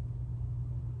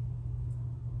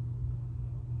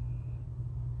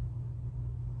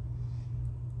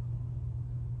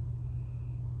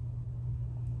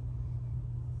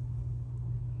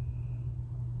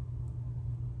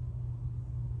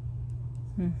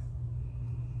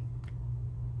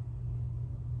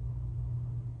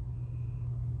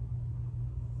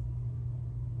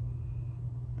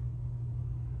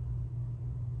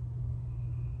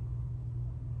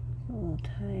 A little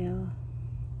tail.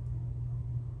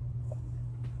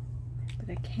 But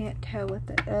I can't tell what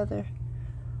the other.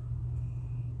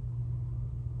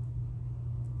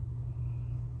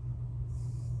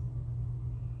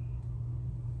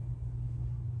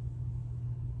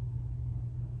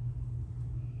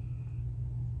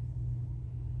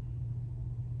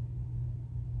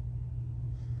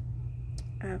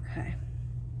 Okay.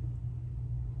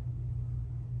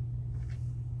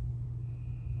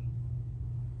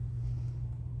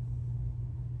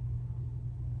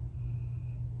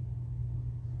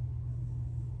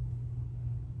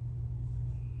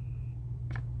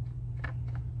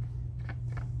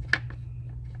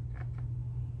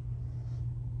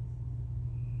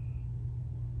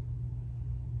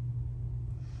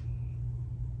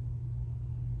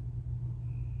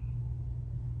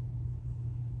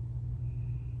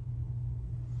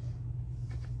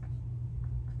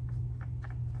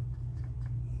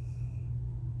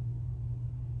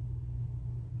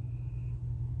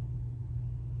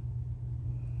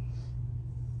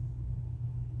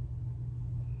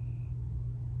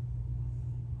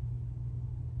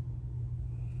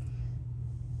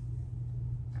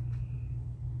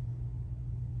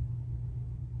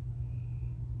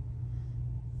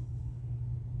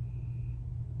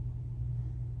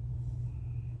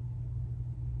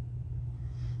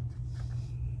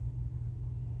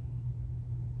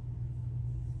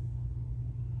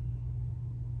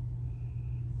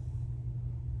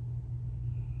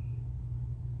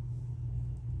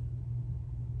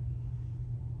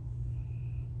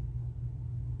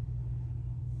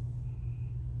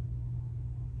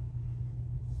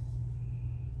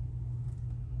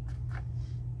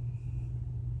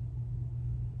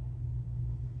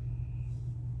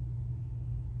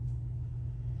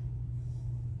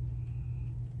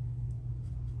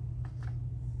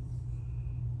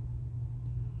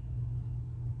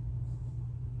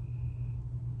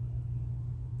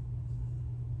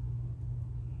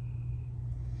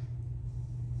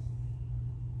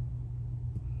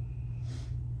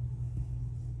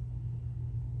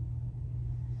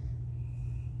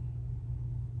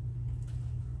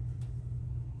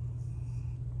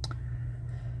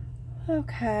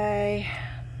 Okay.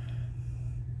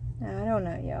 I don't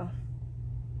know, y'all.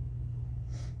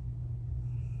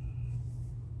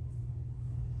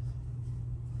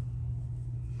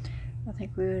 I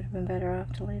think we would have been better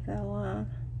off to leave that alone.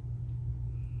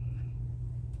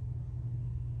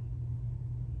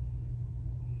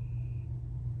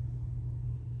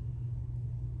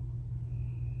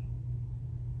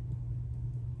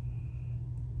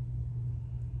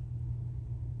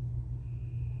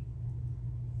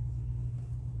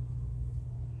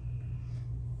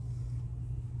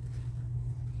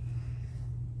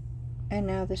 And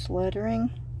now this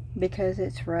lettering, because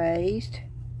it's raised,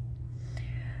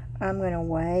 I'm going to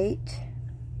wait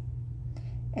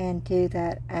and do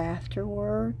that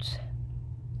afterwards.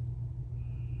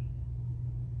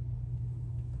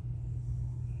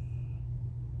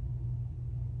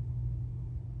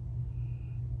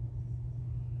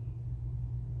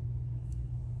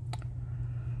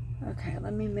 Okay,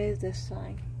 let me move this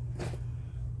thing.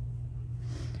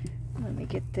 Let me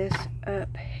get this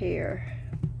up here.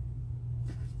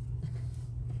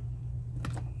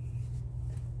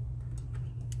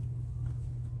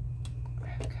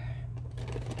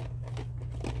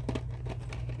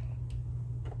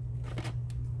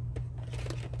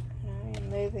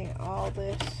 Moving all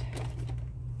this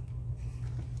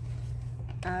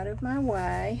out of my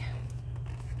way.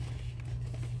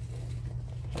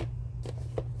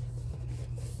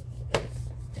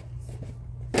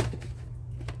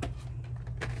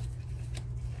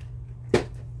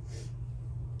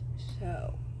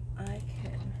 So I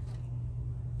can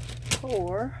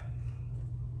pour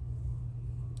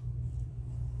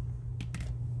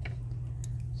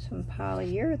some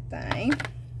polyurethane.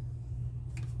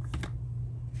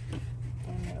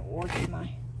 Wash my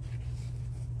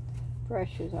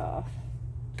brushes off.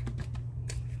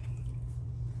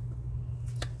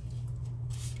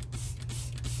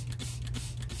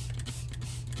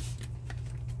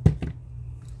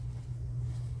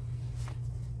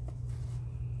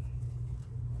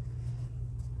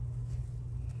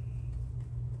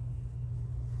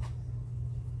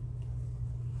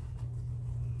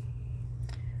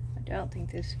 I don't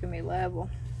think this is going to be level.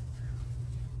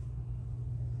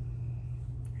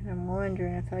 And I'm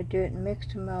wondering if I do it in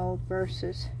mixed mold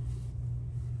versus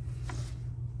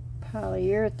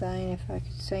polyurethane, if I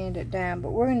could sand it down. But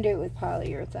we're going to do it with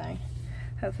polyurethane.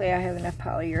 Hopefully I have enough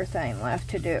polyurethane left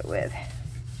to do it with.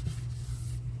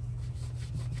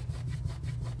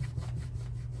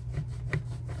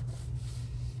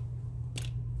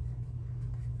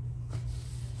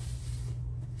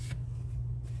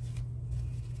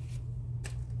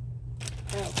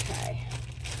 Okay.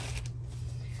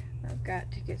 I've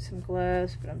got to get some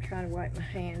gloves, but I'm trying to wipe my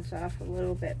hands off a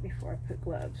little bit before I put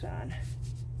gloves on.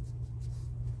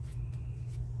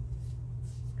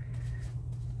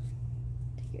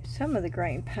 To get some of the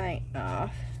green paint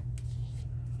off.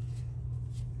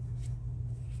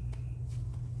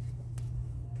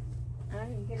 I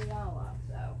didn't get it all off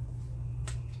though.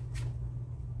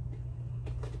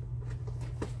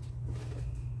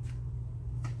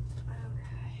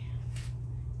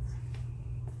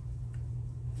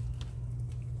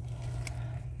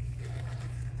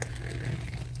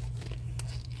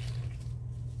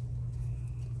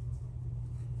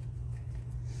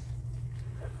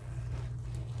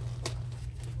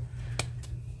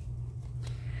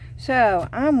 So,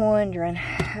 I'm wondering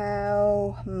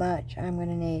how much I'm going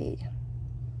to need.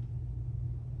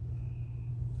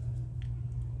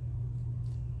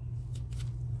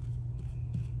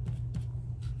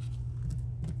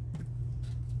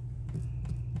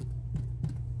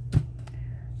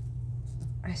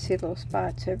 I see little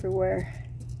spots everywhere.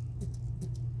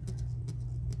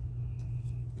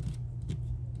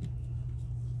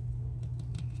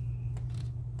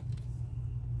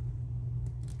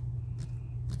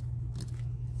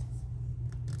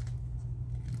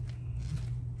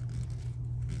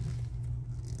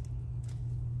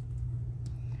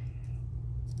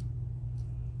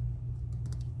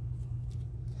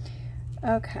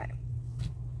 Okay.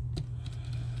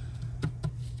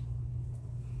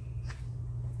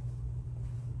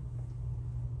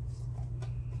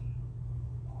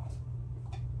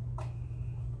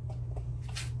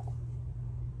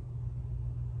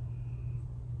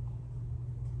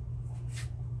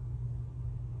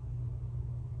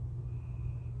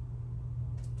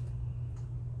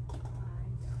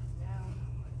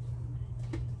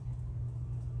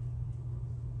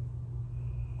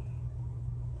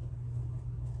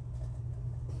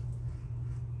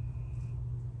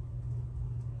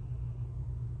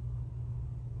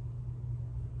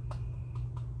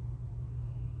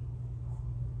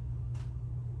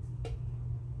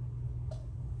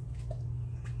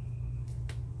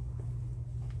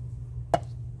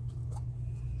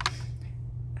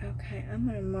 Okay, I'm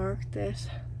going to mark this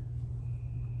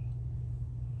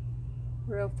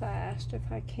real fast if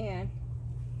I can.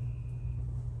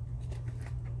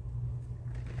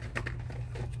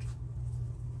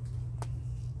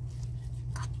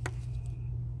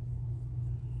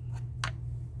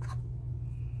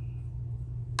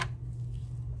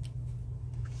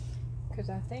 Because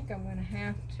I think I'm going to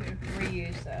have to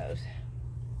reuse those.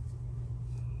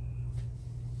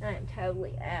 I am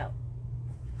totally out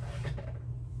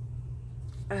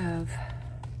of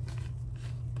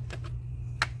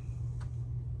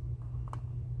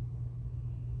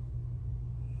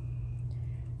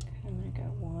I'm going to go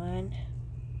 1,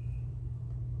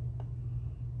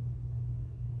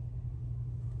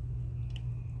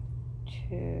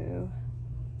 2,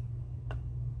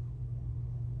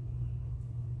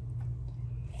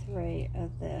 3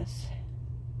 of this.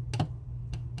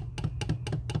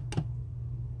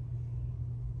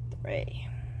 3.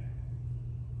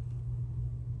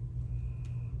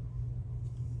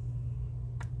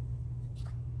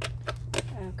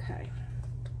 Okay.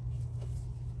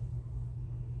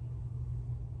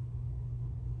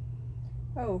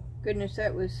 Oh goodness,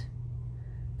 that was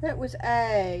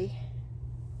A.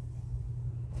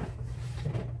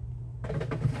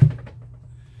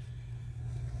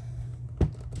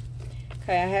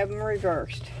 Okay, I have them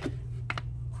reversed.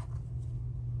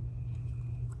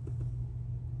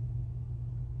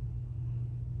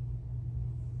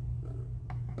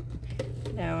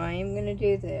 Now I am going to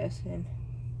do this and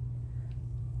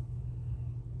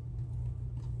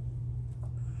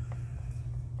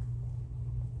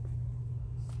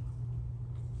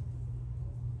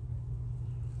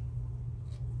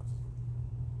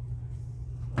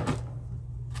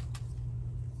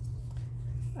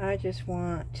I just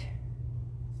want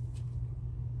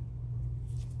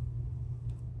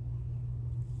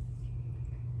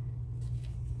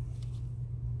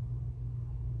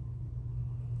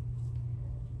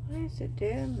why is it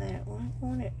doing that? Why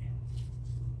won't it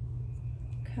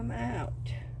come out?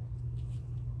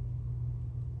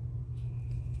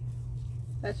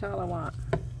 That's all I want.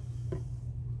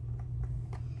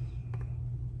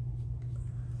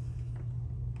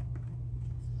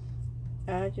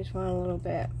 I just want a little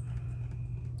bit,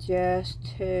 just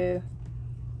to,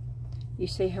 you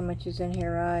see how much is in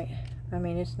here, right? I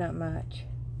mean, it's not much.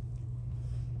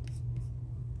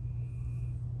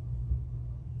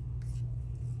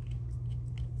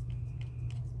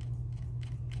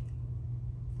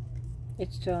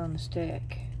 It's still on the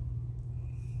stick.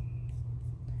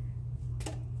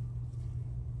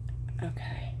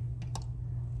 Okay.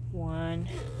 1,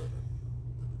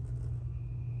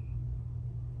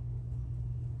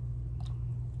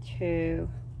 2,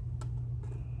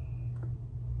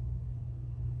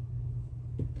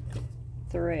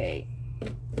 3.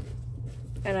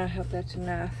 And I hope that's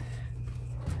enough.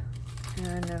 And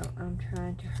I know I'm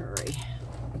trying to hurry.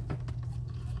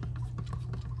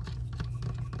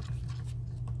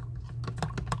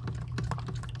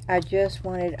 I just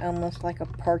wanted almost like a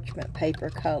parchment paper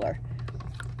color.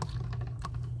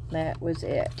 That was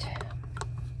it.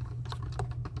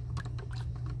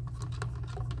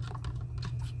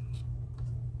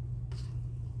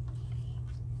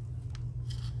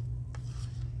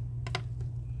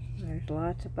 There's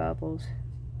lots of bubbles.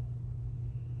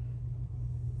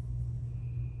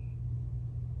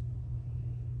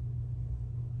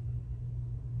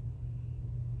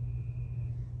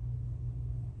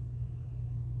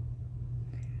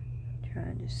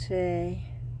 Trying to see.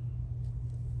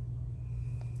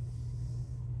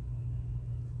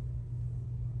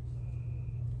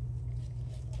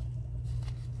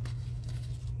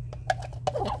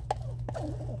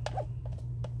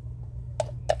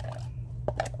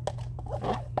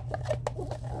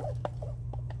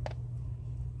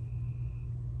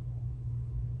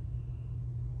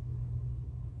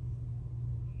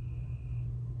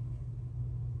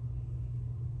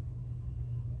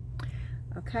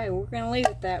 Okay, we're going to leave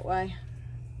it that way.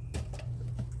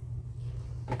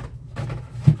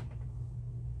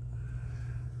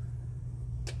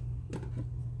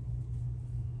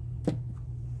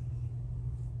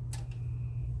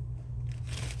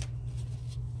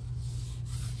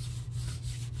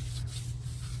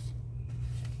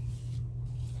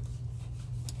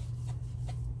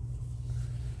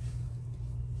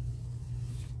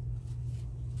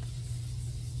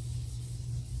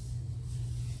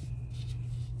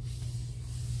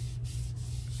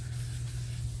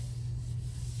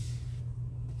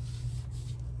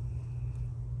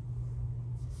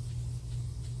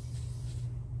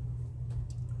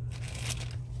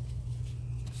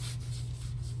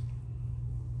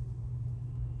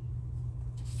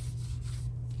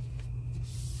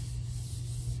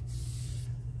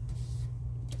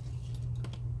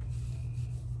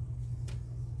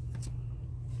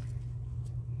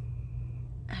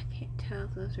 Tell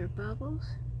if those are bubbles.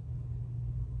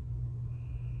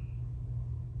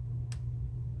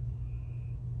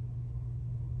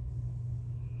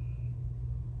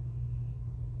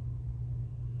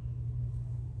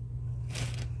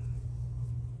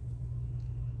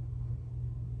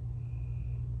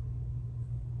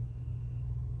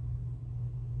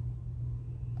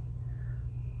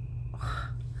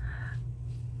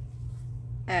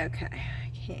 Okay,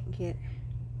 I can't get.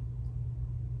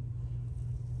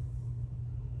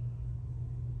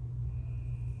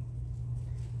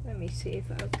 Let me see if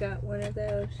I've got one of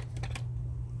those.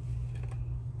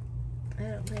 I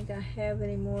don't think I have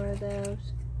any more of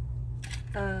those.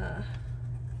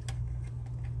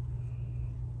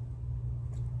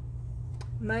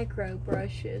 Micro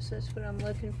brushes, that's what I'm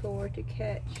looking for to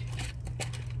catch.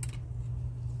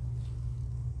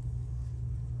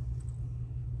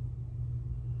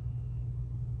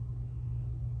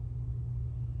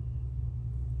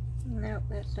 Nope,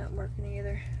 that's not working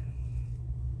either.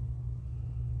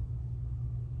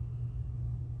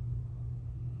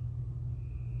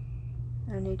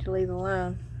 I need to leave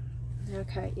alone.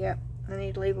 Okay, yep, I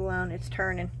need to leave alone. It's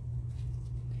turning.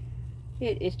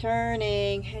 It is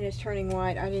turning, and it's turning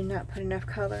white. I did not put enough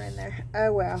color in there.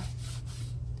 Oh well.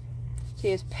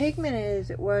 See, as pigmented as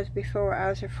it was before, I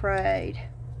was afraid.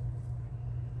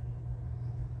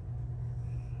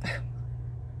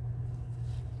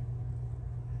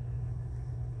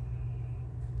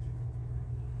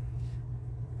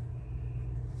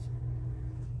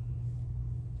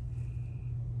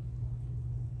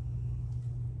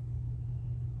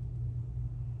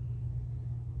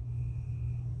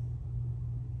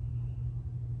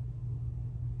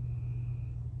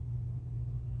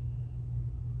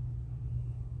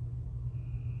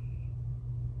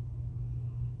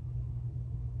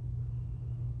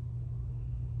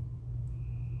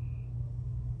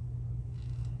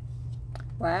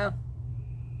 Wow,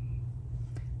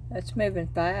 that's moving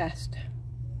fast.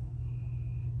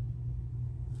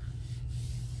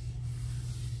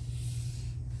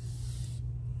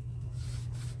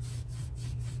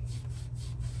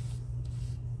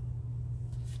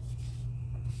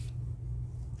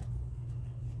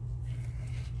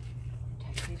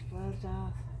 Take these gloves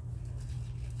off.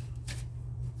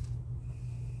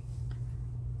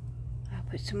 I'll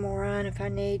put some more on if I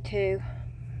need to.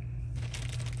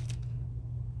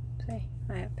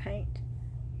 I have paint.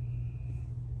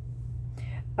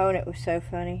 Oh, and it was so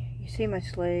funny. You see my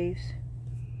sleeves?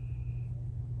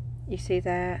 You see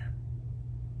that?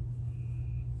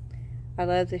 I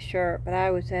love this shirt, but when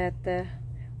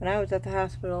I was at the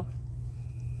hospital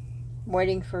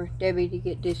waiting for Debbie to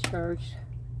get discharged,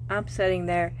 I'm sitting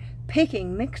there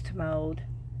picking mixed mold.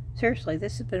 Seriously,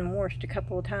 this has been washed a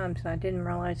couple of times and I didn't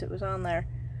realize it was on there.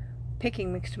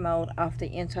 Picking mixed mold off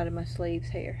the inside of my sleeves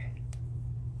here.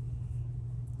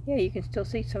 Yeah, you can still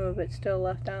see some of it still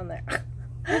left on there.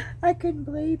 I couldn't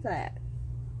believe that.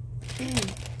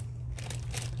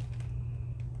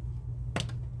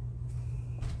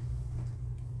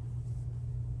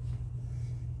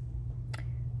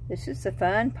 This is the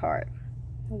fun part.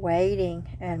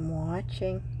 Waiting and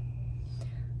watching.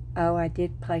 Oh, I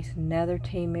did place another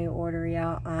Temu order,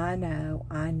 y'all. I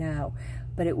know.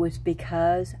 But it was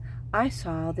because I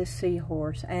saw this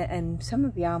seahorse, and some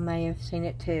of y'all may have seen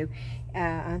it too,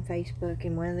 on Facebook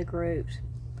in one of the groups.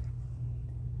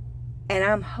 And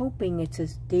I'm hoping it's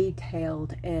as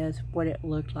detailed as what it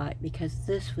looked like, because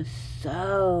this was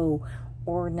so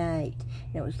ornate.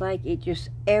 And it was like it just,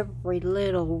 every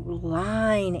little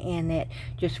line in it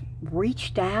just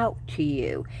reached out to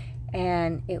you.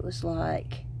 And it was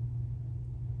like,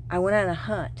 I went on a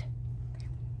hunt.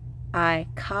 I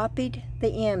copied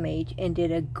the image and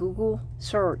did a Google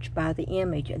search by the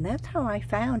image, and that's how I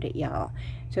found it, y'all.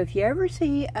 So if you ever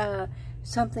see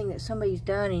something that somebody's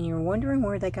done and you're wondering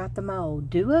where they got the mold,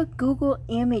 do a Google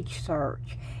image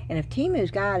search. And if Temu's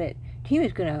got it,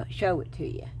 Temu's going to show it to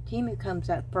you. Temu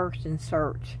comes up first in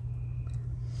search.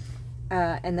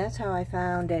 And that's how I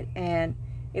found it. And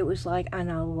it was like on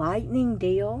a lightning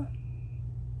deal,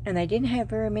 and they didn't have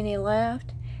very many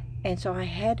left. And so I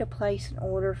had to place an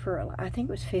order for, I think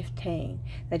it was 15.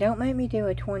 They don't make me do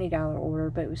a $20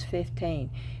 order, but it was 15.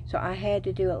 So I had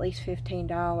to do at least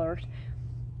 $15.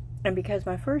 And because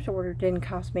my first order didn't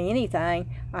cost me anything,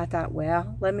 I thought,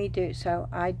 well, let me do it. So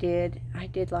I did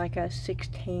like a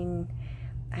 16,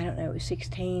 I don't know, it was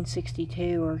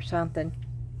 1662 or something,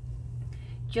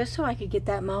 just so I could get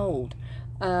that mold.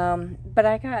 But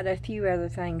I got a few other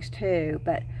things too,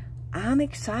 but I'm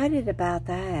excited about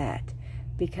that.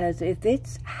 Because if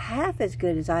it's half as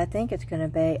good as I think it's going to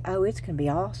be, oh, it's going to be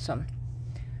awesome.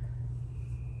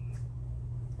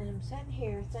 And I'm sitting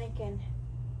here thinking,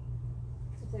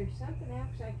 if there's something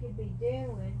else I could be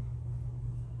doing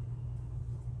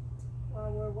while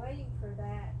we're waiting for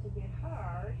that to get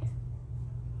hard.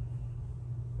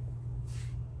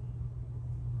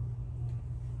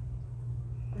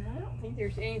 And I don't think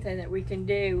there's anything that we can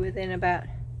do within about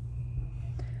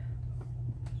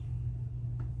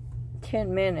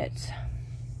 10 minutes.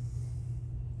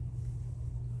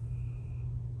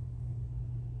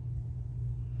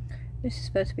 This is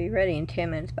supposed to be ready in 10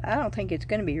 minutes, but I don't think it's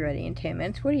going to be ready in 10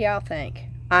 minutes. What do y'all think?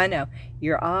 I know,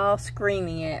 you're all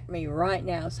screaming at me right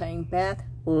now saying, Beth,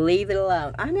 leave it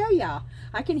alone. I know y'all.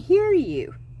 I can hear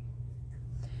you.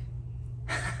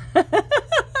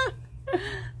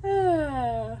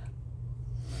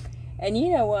 And you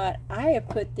know what? I have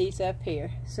put these up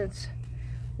here since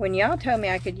when y'all told me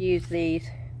I could use these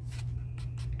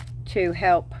to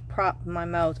help prop my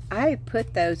molds. I have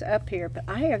put those up here, but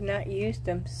I have not used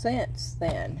them since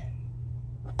then.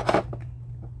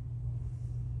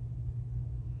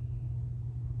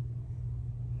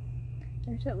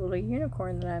 There's that little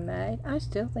unicorn that I made. I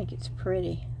still think it's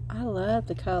pretty. I love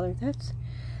the color.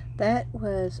 That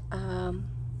was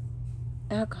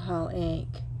alcohol ink.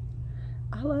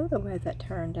 I love the way that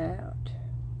turned out.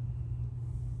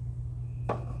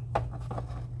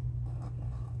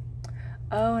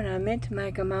 Oh, and I meant to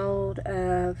make a mold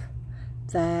of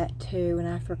that too, and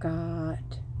I forgot.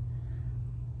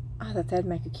 I thought that'd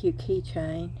make a cute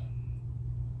keychain.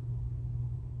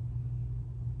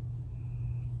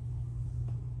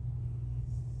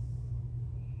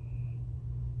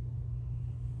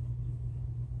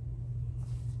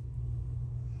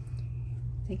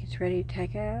 Think it's ready to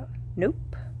take out?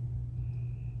 Nope.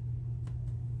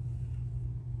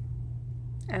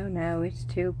 Oh no, it's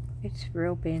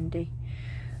real bendy.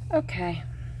 Okay.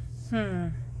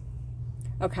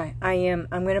 Okay, I'm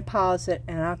going to pause it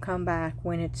and I'll come back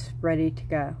when it's ready to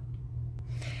go.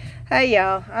 Hey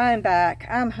y'all, I'm back.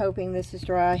 I'm hoping this is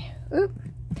dry. Oop,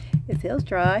 it feels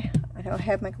dry. I don't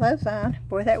have my gloves on.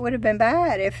 Boy, that would have been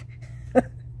bad if...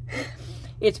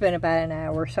 It's been about an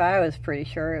hour, so I was pretty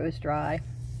sure it was dry.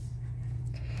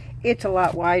 It's a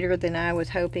lot wider than I was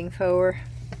hoping for.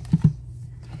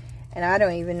 And I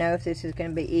don't even know if this is going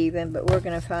to be even, but we're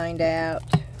going to find out.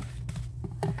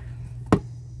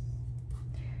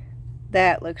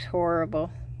 That looks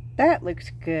horrible. That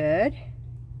looks good.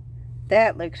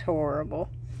 That looks horrible.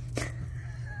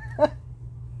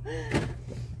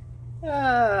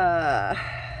 But,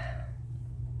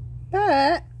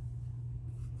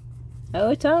 oh,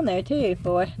 it's on there too,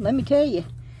 boy. Let me tell you,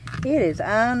 it is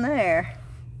on there.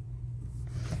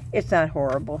 It's not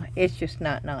horrible. It's just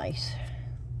not nice.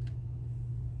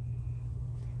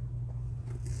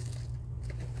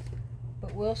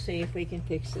 But we'll see if we can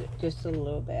fix it just a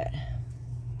little bit.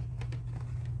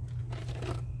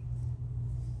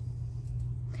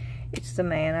 It's the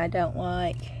man I don't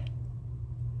like.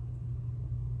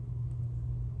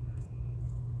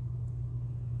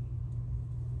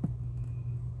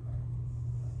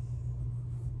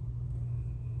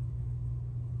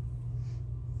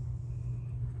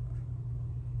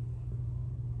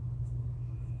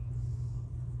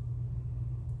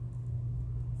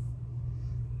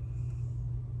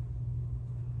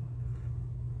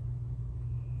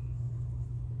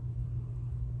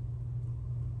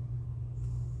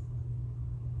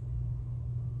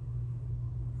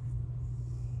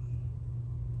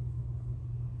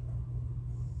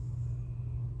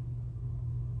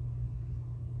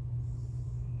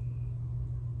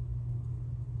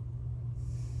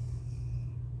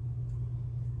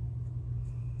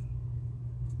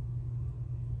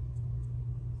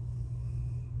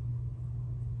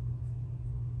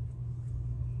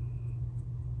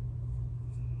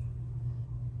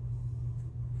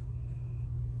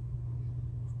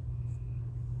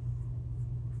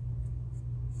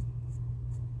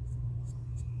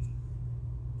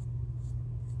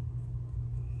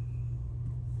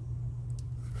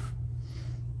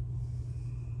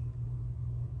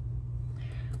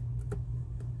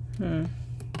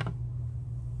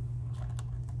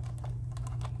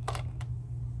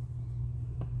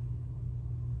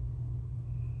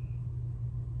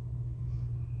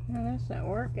 No, that's not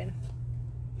working.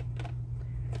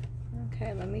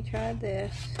 Okay, let me try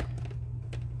this.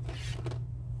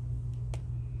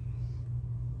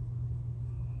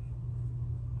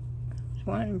 There's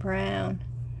one brown.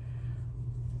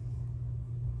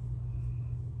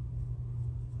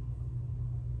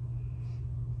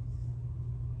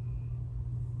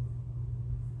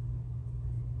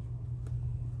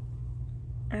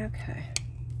 Okay.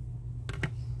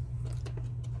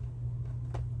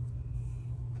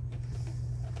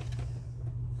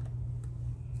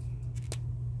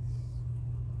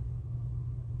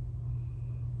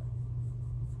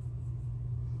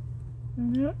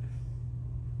 Nope.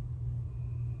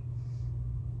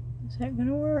 Is that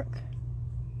gonna work?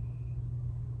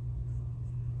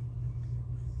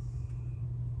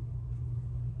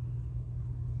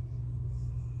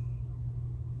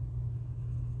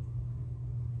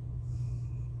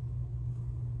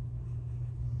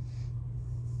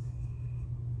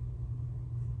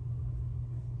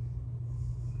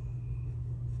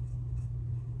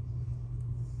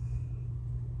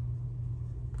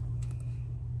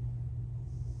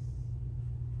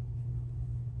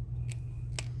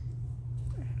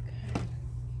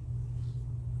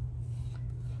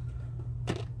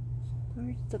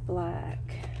 Where's the black?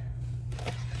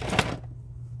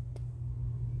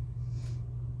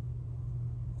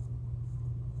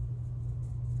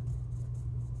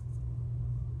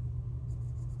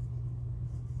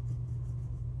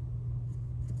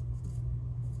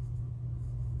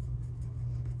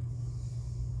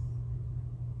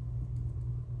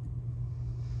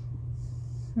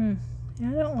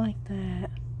 I don't like that.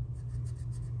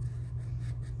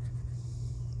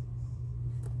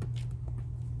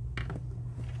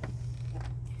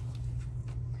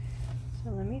 So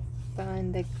let me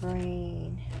find the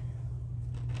green.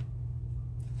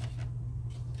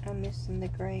 I'm missing the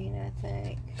green, I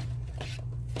think.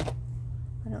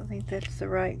 I don't think that's the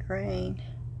right green.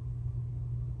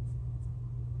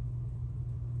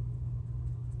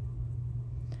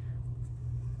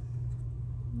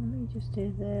 Let me just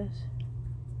do this.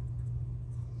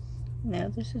 No,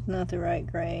 this is not the right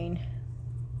green.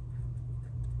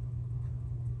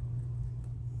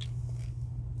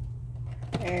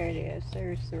 There it is.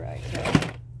 There's the right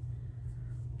green.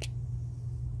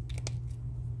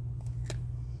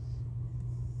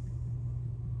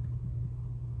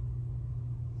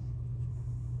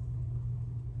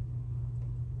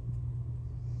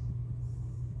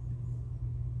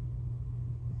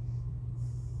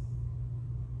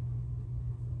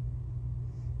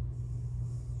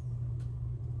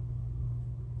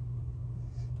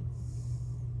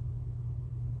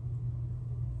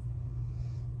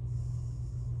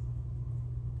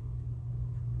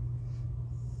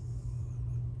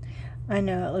 I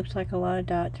know it looks like a lot of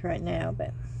dots right now,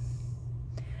 but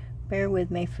bear with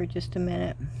me for just a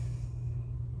minute.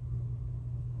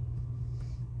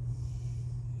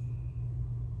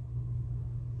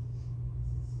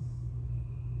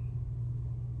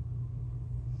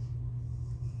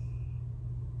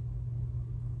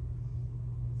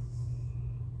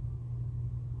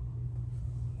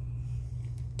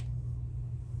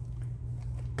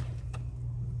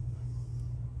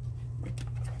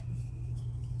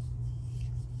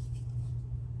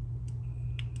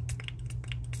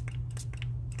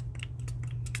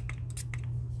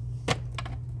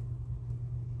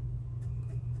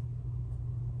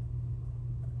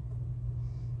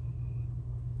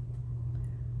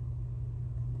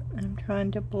 I'm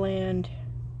trying to blend.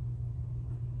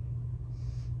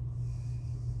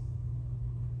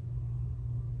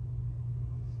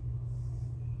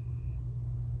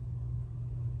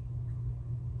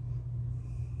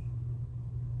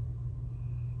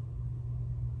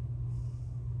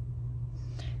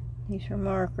 These are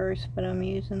markers, but I'm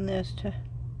using this to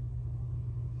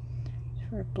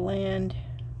for blend.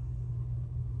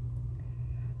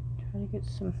 Try to get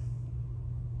some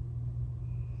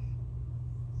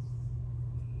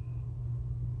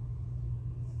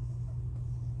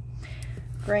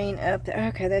green up there.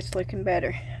 Okay, that's looking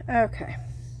better. Okay,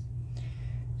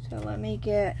 so let me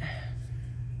get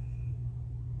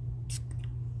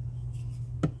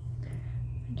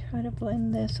try to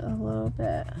blend this a little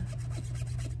bit.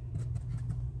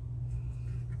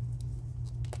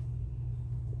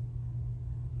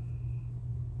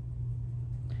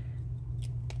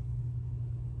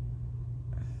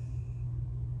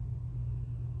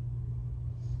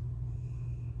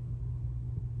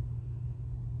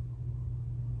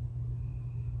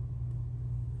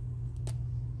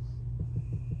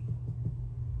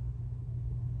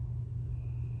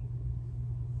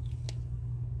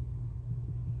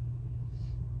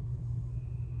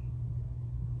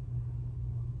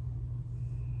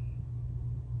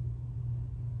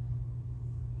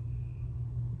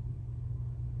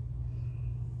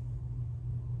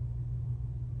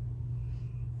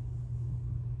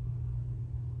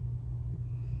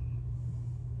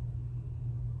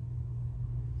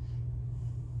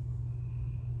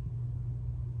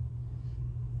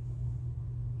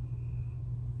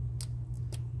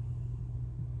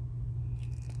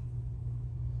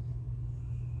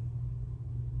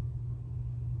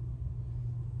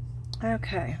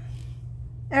 Okay.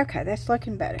 Okay, that's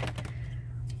looking better.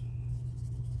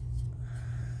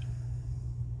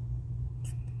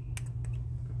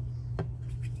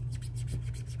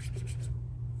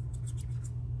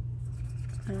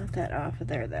 I want that off of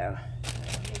there though.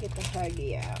 Let me get the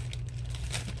Huggy out.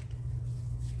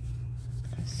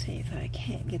 Let's see if I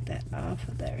can't get that off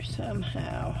of there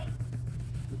somehow.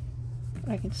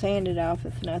 I can sand it off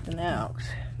if nothing else.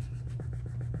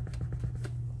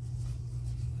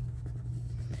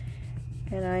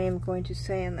 And I am going to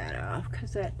sand that off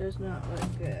because that does not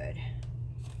look good.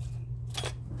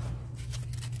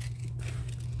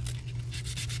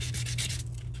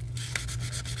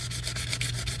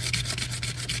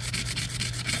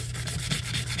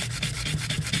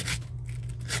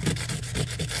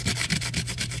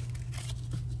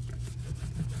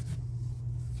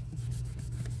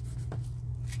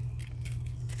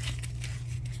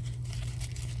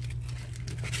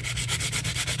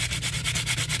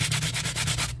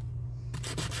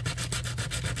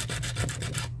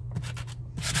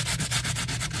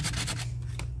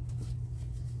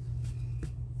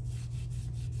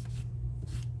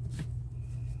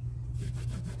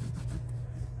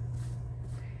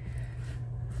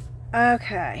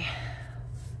 Okay,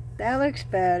 that looks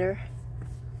better.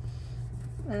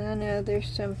 And I know there's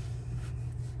some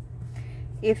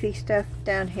iffy stuff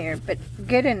down here, but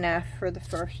good enough for the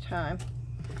first time.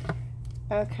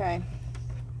 Okay.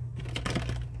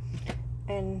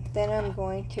 And then I'm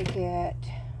going to get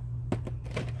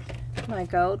my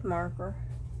gold marker.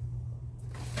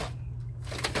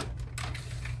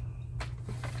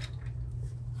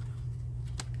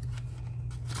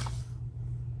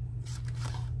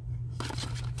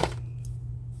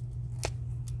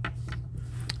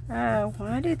 Oh,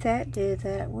 why did that do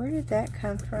that? Where did that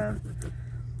come from?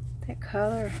 That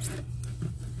color.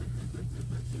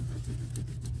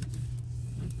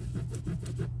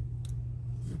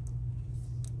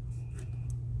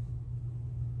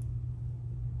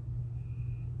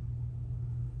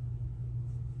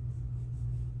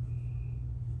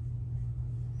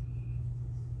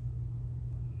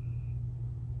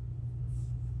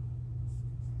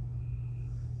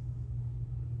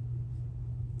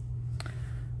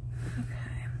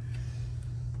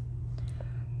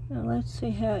 Now let's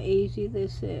see how easy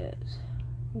this is.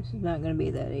 This is not going to be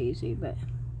that easy, but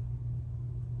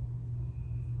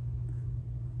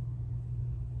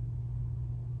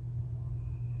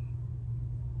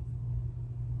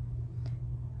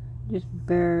just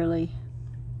barely.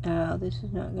 Oh, this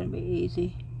is not going to be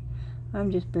easy. I'm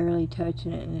just barely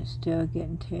touching it and it's still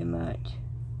getting too much.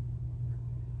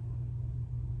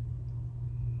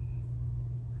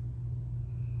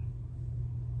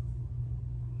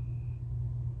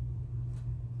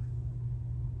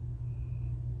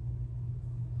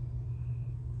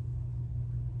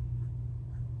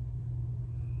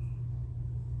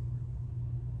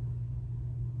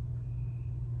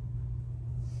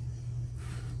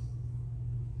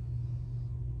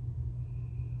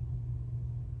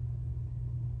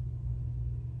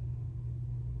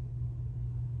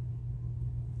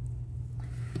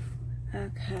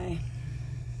 Okay.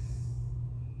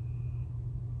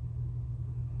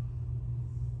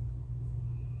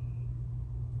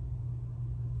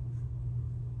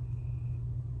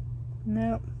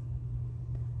 Nope.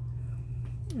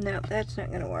 Nope, that's not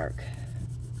going to work.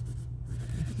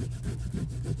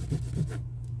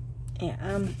 Yeah,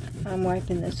 I'm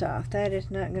wiping this off. That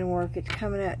is not going to work. It's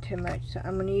coming out too much. So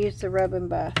I'm going to use the rubbing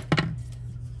buff.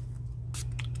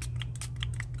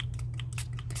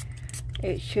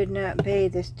 It should not be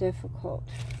this difficult.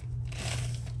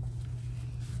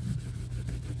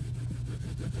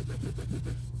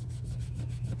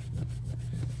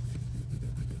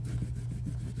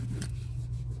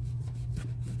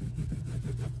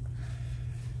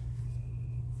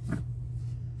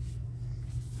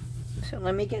 So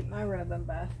let me get my rubbing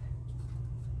buff.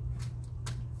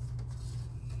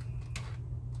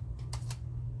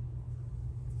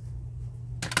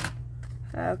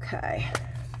 Okay.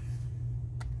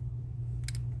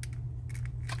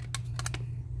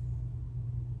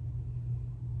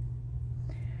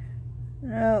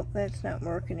 Nope, that's not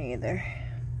working either.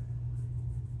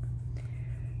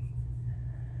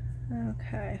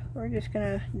 Okay, we're just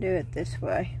gonna do it this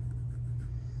way.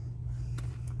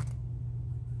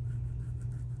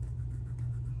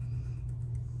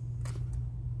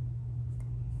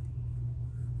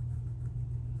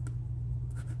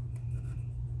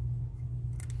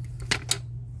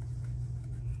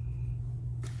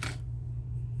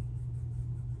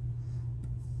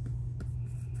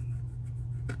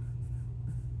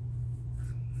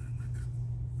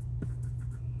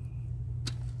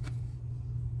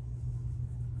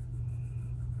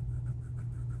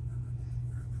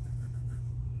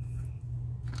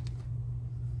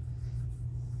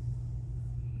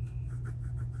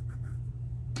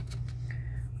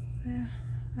 Well,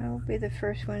 I will be the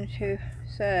first one to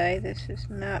say this has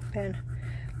not been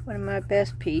one of my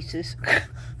best pieces.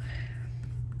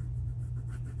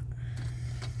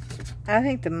 I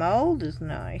think the mold is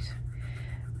nice.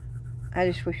 I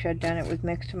just wish I'd done it with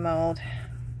mixed mold.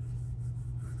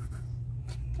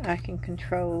 I can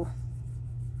control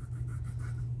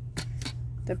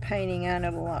the painting on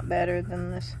it a lot better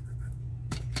than this.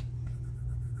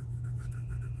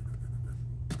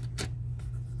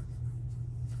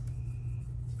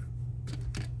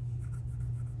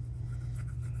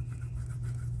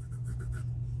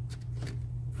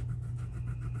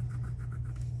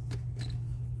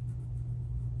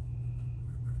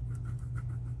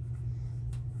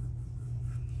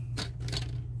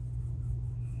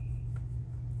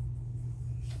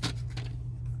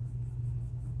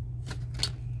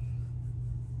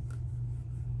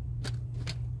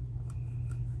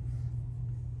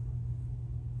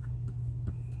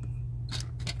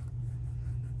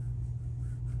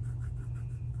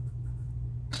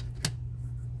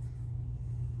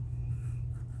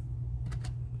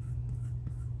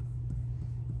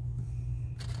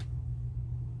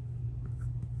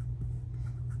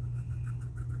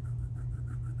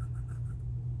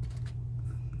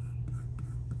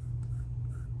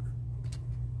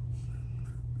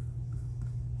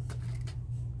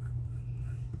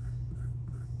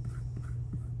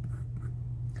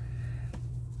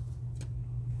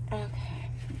 Okay.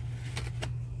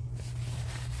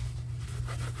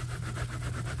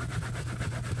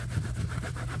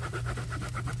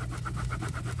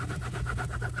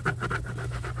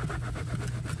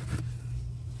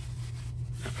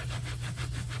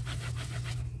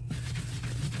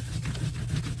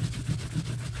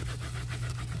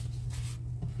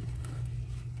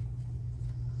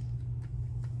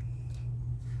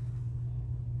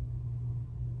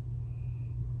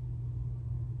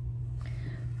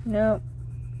 Nope.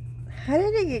 How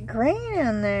did it get green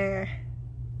on there?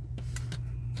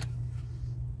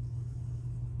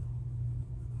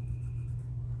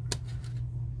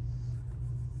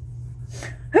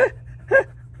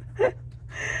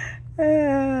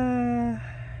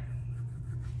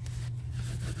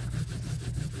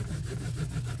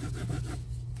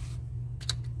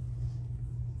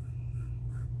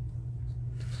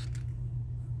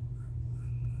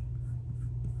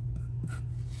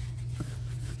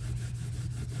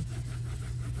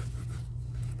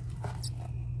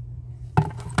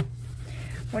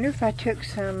 Wonder if I took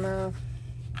some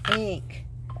ink.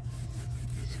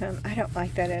 I don't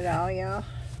like that at all, y'all.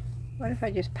 What if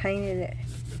I just painted it?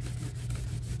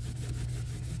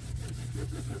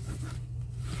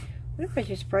 What if I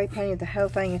just spray painted the whole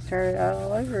thing and started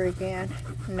all over again?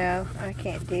 No, I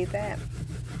can't do that.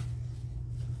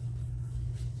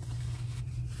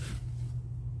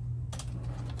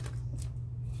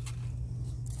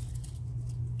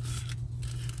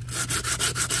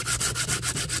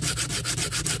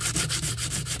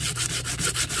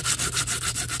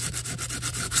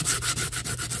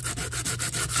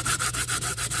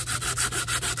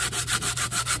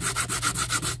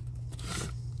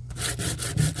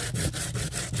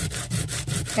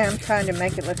 And I'm trying to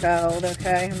make it look old,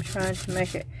 okay? I'm trying to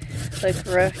make it look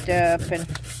roughed up and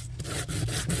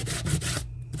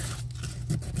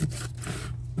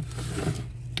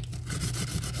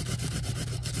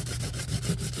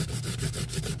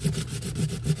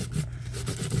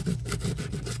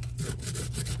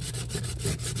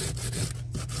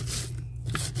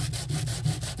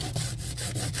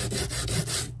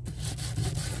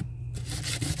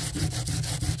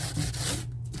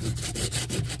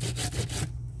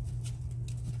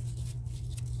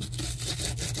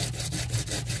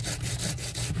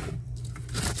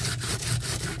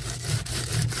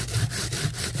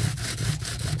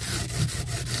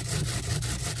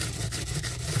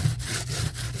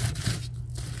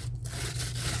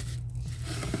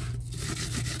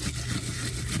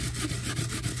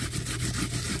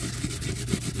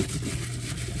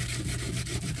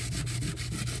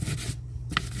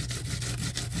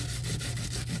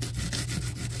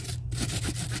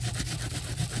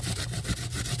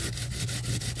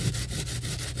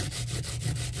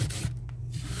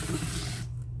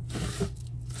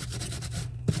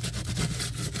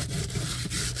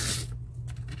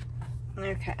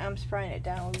okay, I'm spraying it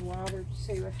down with water to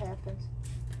see what happens.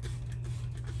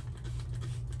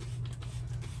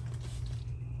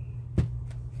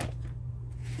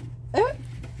 Oh!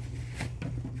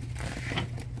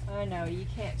 I know, you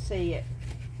can't see it.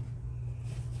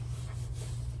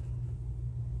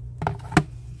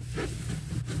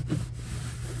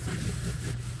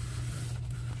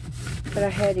 But I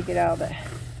had to get all that.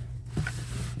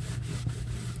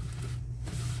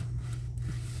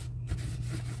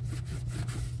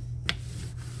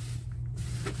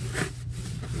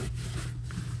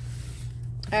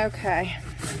 Okay.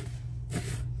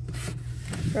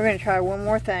 We're going to try one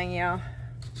more thing, y'all.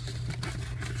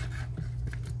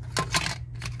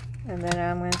 And then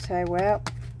I'm going to say, well,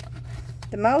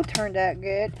 the mold turned out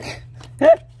good.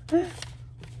 At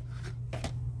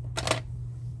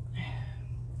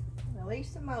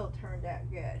least the mold turned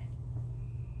out good.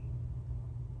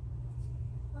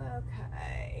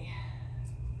 Okay.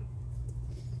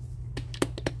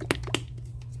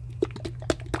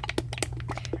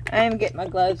 I am getting my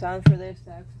gloves on for this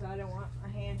though, because I don't want my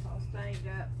hands all stained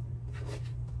up.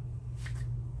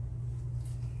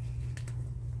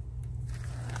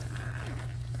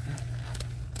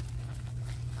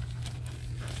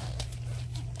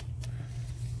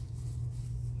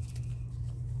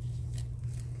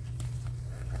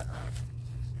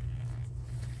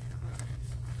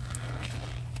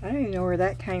 I don't even know where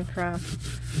that came from.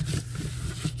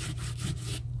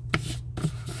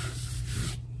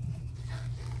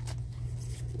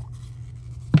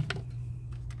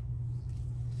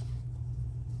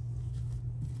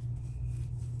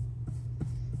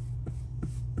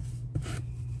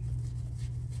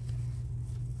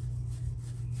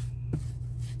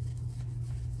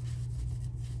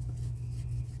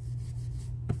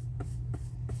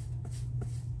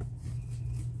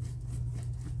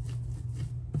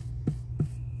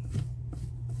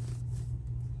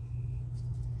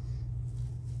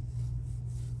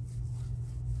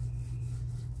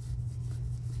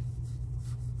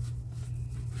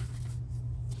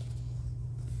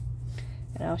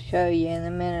 And I'll show you in a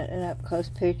minute an up-close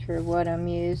picture of what I'm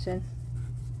using.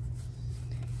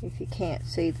 If you can't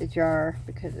see the jar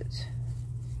because it's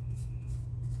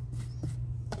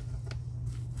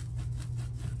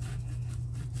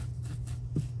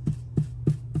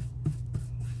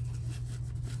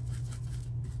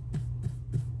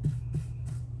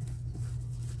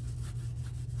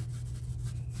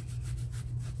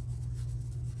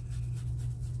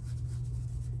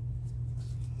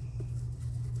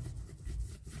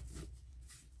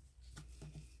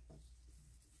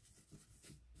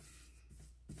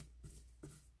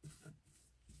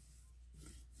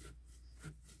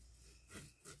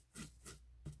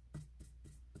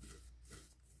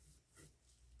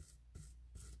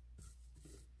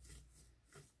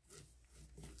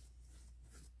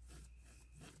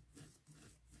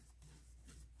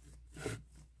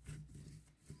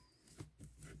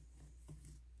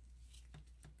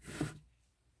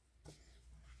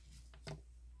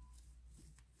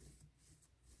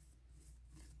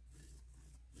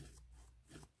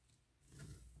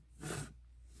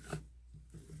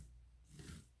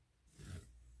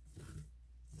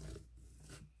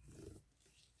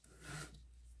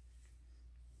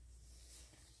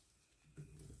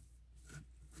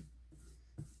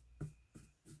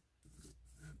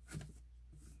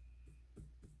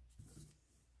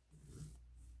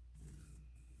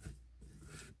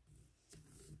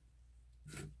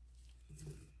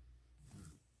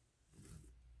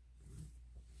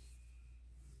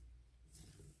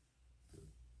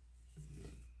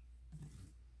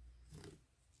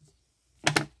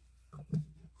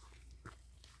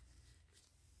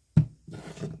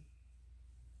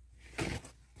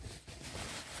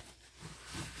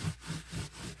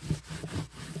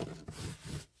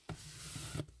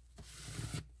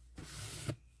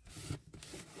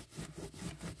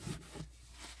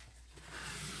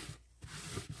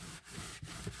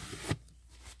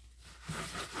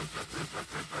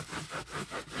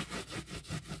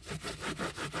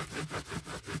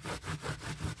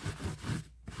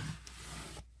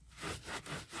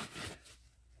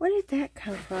did that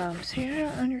come from? See, I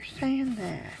don't understand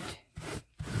that.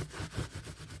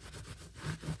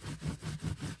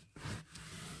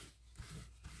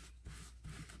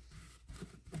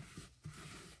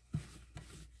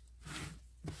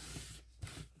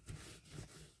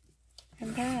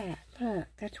 And that, look,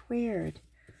 that's weird.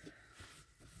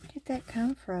 Where did that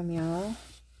come from, y'all?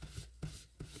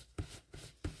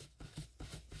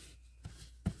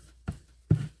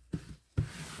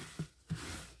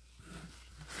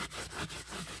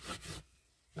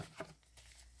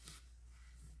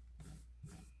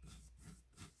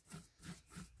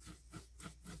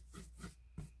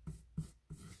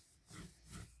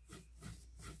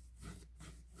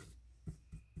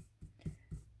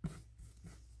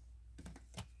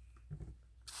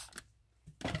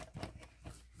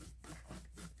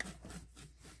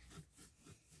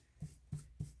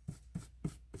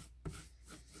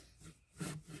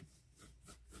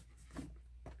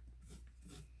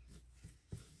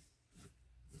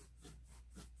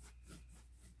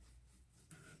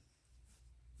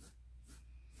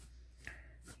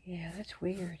 Yeah, that's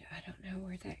weird. I don't know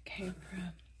where that came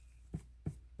from.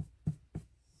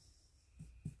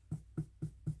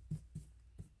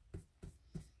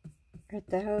 Or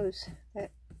those.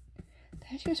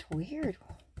 That's just weird.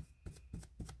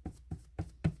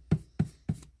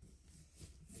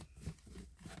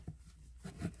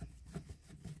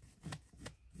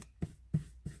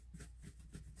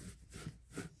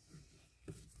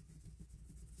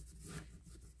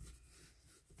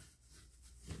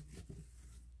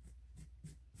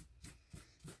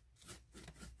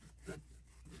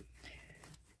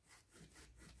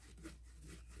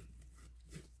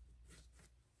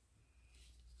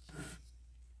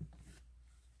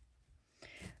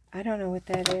 I don't know what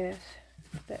that is.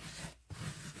 That's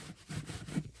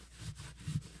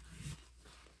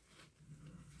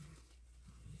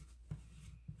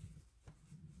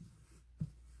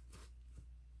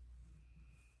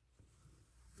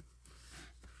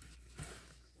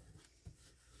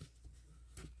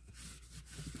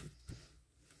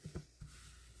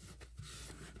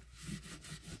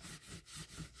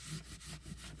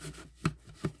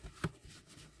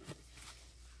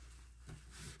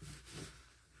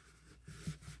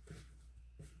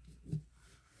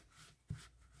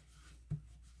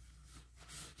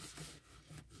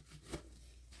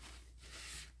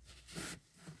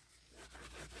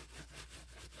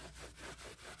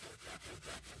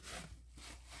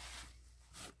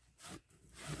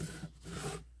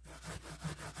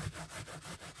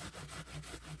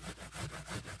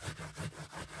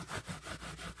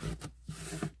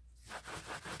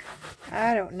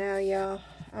I don't know, y'all.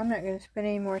 I'm not going to spend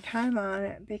any more time on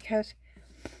it because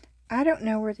I don't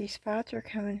know where these spots are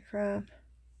coming from.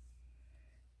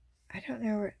 I don't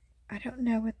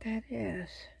know what that is.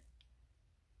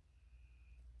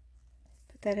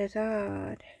 But that is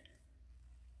odd.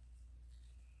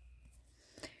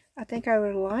 I think I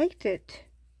would have liked it.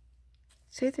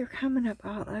 See, they're coming up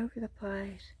all over the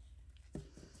place.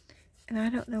 And I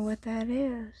don't know what that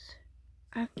is.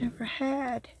 I've never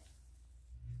had.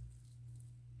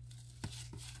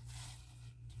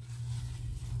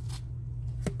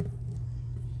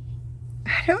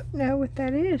 I don't know what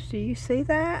that is. Do you see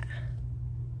that?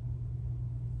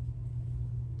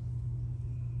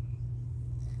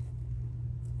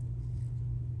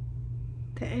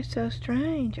 That is so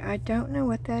strange. I don't know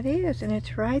what that is. And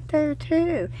it's right there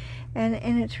too. And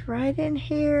it's right in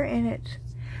here. And it's...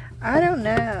 I don't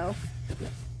know.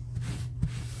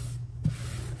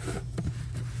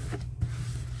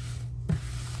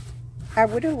 I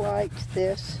would have liked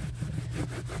this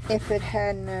if it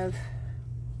hadn't of...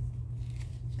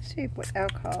 See what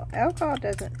alcohol. Alcohol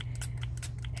doesn't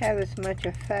have as much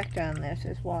effect on this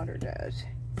as water does.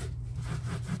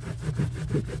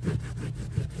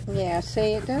 Yeah,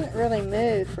 see, it doesn't really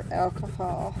move for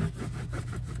alcohol,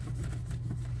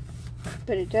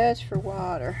 but it does for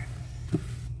water.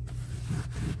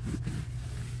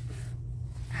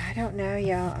 I don't know,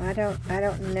 y'all. I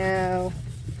don't know.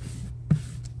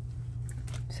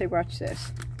 See, watch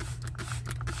this.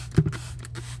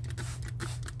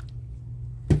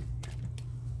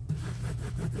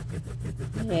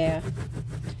 Yeah.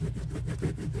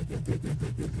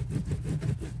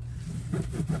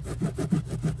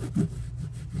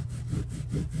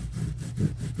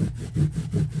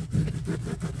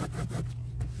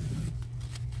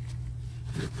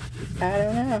 I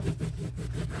don't know.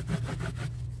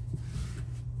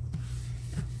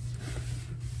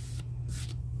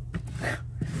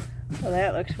 Well,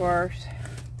 that looks worse.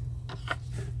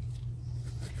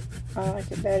 I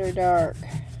like it better dark.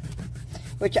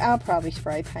 Which I'll probably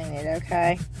spray paint it,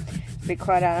 okay? to be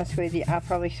quite honest with you, I'll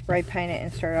probably spray paint it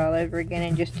and start all over again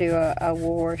and just do a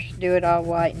wash. Do it all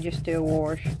white and just do a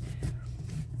wash.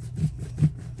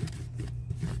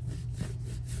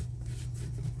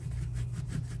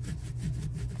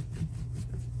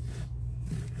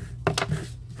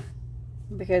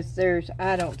 Because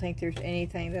I don't think there's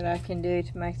anything that I can do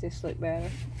to make this look better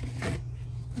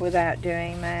without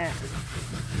doing that.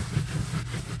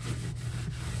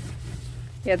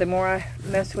 Yeah, the more I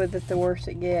mess with it, the worse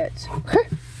it gets.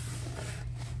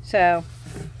 So,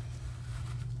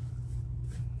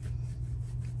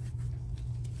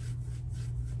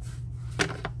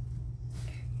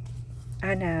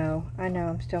 I know,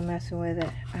 I'm still messing with it.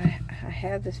 I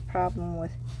have this problem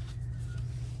with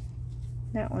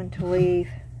not wanting to leave.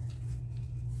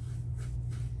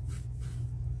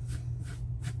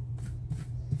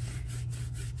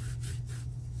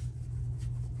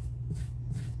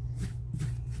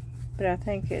 But I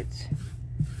think it's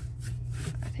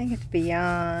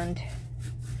beyond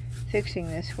fixing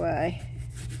this way,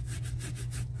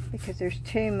 because there's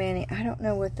too many. I don't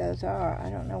know what those are.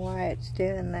 I don't know why it's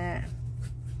doing that.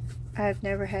 I've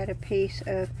never had a piece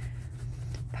of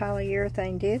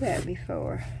polyurethane do that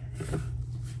before.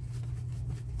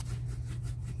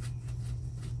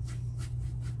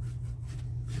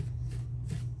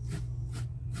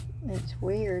 It's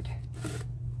weird.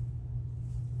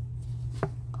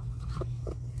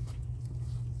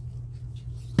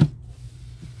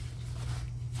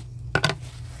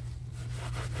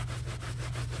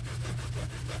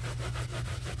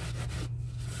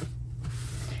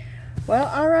 Well,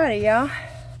 alrighty, y'all.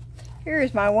 Here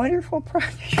is my wonderful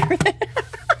project.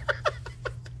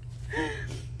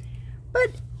 But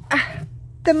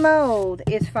the mold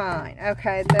is fine.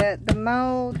 Okay, the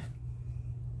mold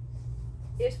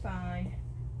is fine.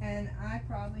 And I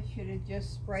probably should have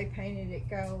just spray painted it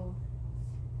gold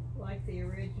like the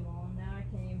original. Now I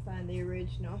can't even find the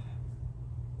original.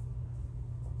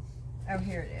 Oh,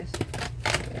 here it is.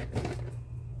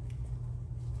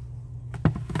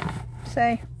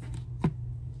 See?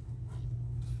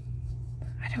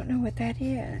 I don't know what that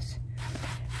is.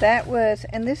 That was,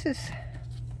 and this is,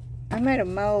 I made a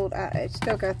mold. It's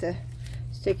still got the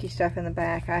sticky stuff in the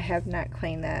back. I have not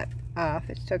cleaned that off.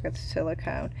 It's still got the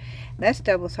silicone. And that's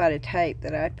double-sided tape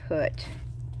that I put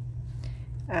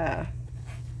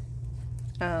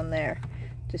on there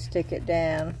to stick it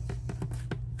down.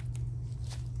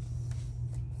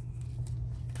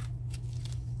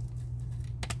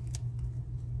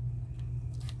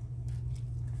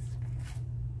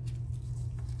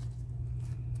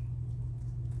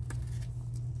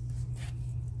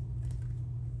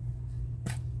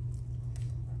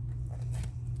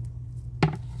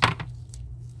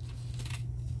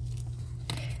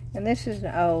 And this is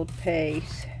an old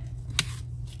piece.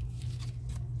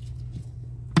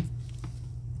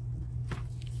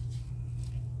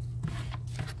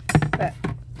 But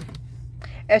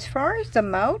as far as the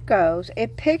mold goes,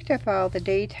 it picked up all the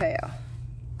detail.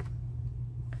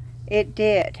 It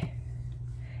did.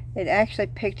 It actually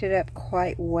picked it up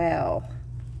quite well.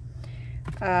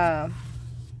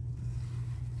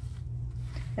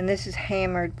 And this is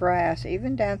hammered brass,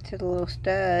 even down to the little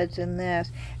studs in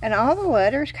this. And all the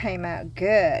letters came out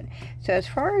good. So as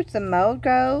far as the mold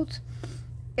goes,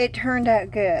 it turned out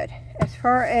good. As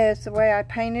far as the way I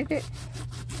painted it,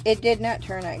 it did not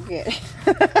turn out good.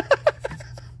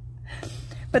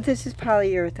 But this is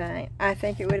polyurethane. I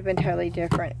think it would have been totally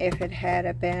different if it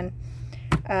had been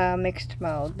mixed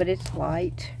mold. But it's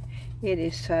light. It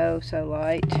is so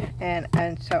light.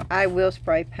 And so I will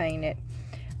spray paint it.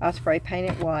 I'll spray paint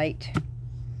it white,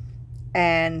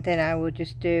 and then I will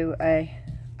just do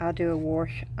I'll do a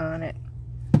wash on it,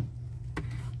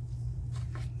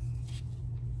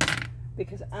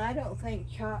 because I don't think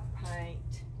chalk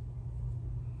paint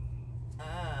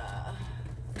I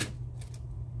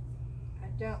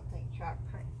don't think chalk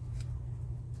paint.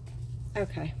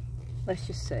 Okay, let's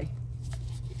just see.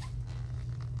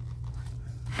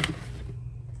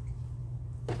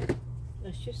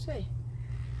 Let's just see.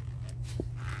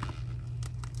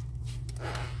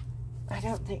 I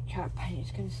don't think chalk paint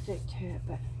is going to stick to it,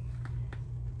 but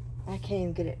I can't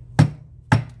even get it.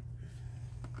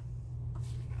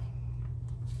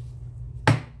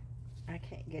 I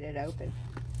can't get it open.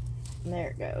 And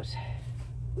there it goes.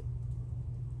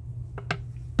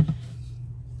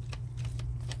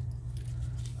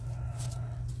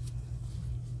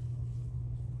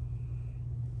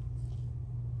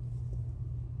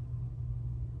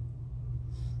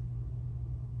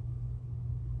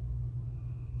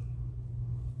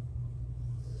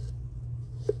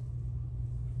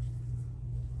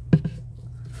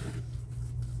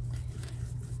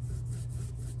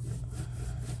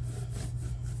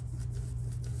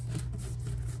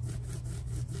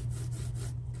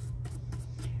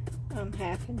 I'm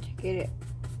having to get it.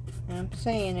 I'm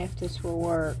seeing if this will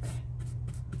work.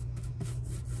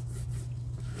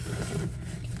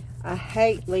 I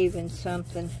hate leaving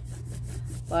something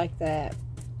like that.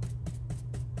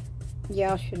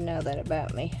 Y'all should know that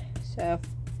about me. So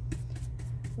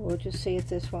we'll just see if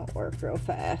this won't work real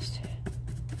fast.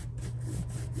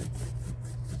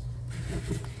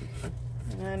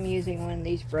 And I'm using one of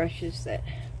these brushes that,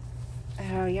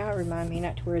 oh, y'all remind me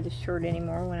not to wear this shirt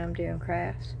anymore when I'm doing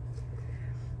crafts.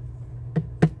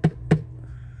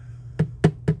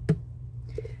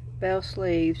 Bell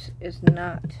sleeves is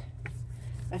not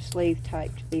a sleeve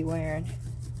type to be wearing.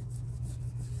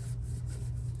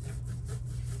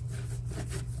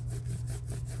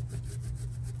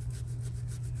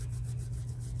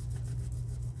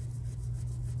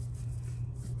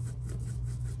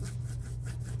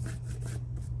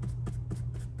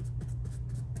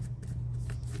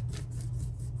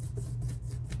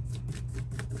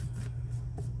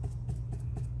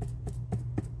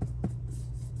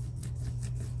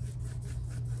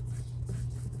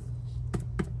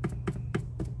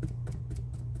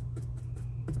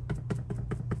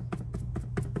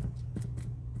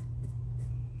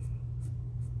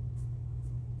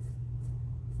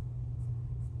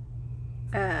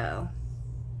 Oh,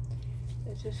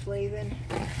 it's just leaving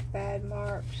bad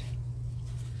marks.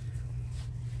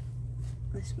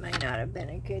 This may not have been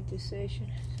a good decision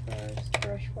as far as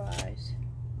brush wise.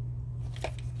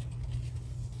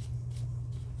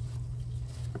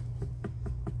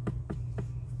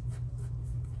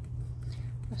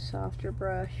 A softer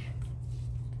brush.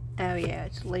 Oh yeah,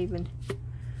 it's leaving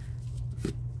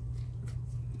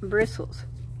bristles.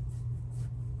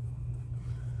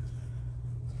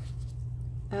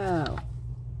 Oh.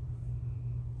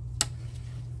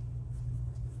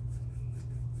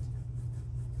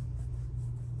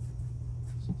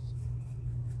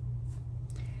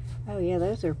 Oh yeah,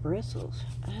 those are bristles.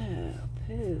 Oh,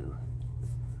 poo.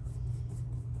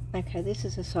 Okay, this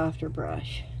is a softer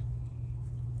brush.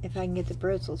 If I can get the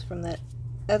bristles from that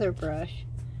other brush.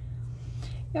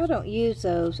 Y'all don't use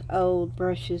those old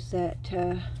brushes that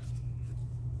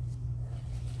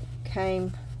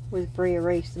came with Brie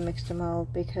Erase the mix to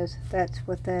mold, because that's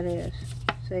what that is.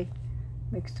 See?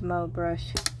 Mix to mold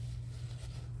brush.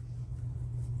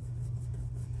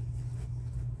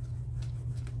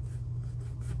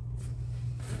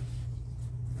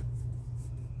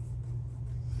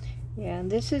 Yeah, and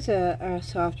this is a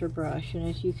softer brush, and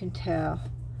as you can tell,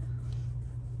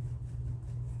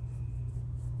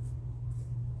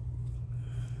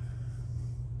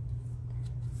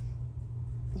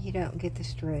 you don't get the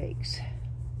streaks.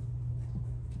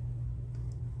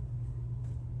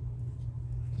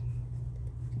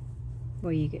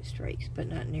 Well, you get streaks, but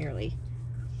not nearly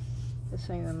the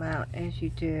same amount as you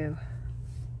do.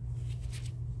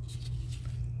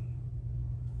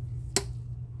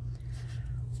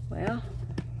 Well,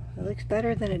 it looks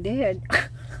better than it did.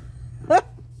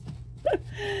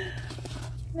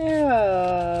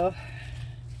 No.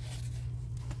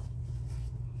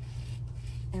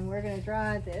 And we're going to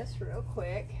dry this real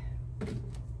quick.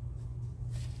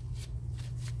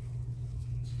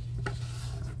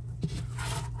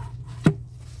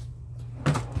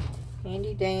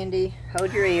 Handy dandy.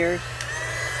 Hold your ears.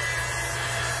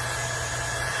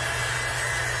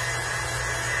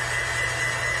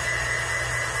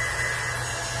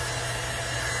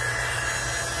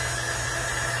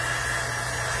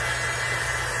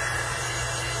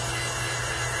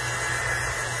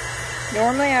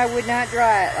 Normally I would not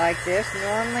dry it like this.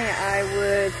 Normally I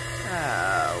would...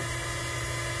 Oh.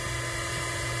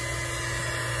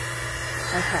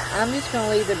 Okay, I'm just going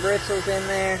to leave the bristles in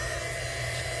there.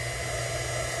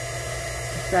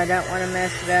 So I don't want to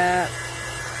mess it up.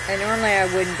 And normally I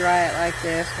wouldn't dry it like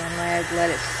this. Normally I'd let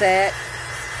it set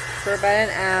for about an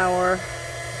hour.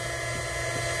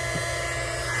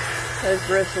 Those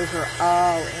bristles are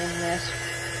all in this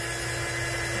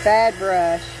bad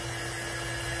brush.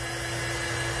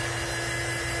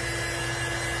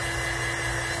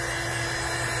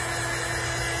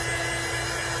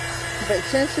 But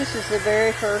since this is the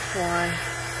very first one,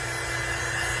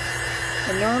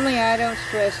 and normally I don't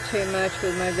stress too much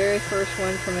with my very first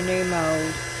one from a new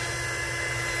mold,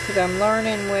 because I'm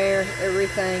learning where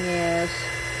everything is.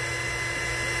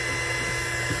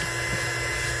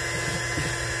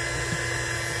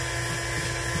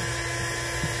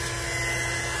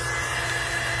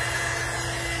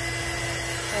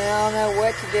 And I'll know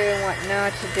what to do and what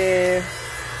not to do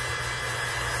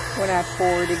when I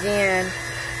pour it again.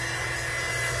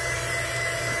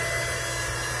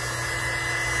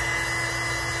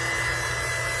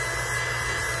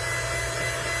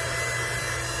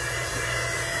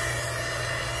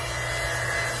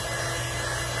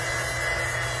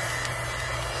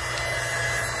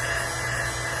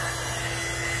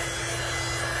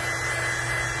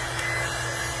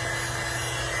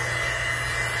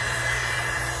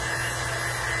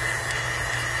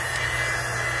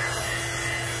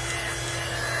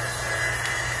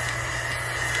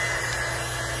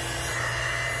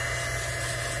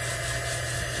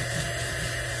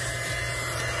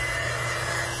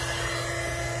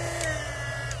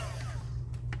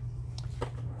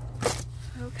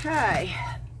 Okay.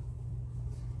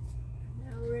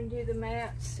 Now we're going to do the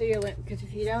matte sealant, because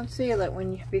if you don't seal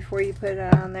it before you put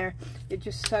it on there, it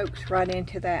just soaks right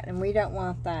into that, and we don't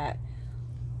want that.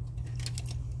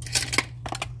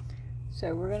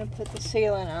 So we're going to put the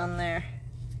sealant on there.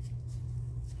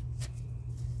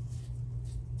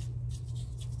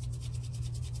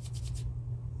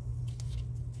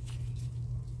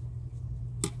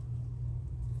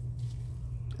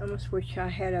 I almost wish I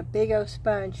had a big old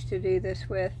sponge to do this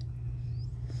with.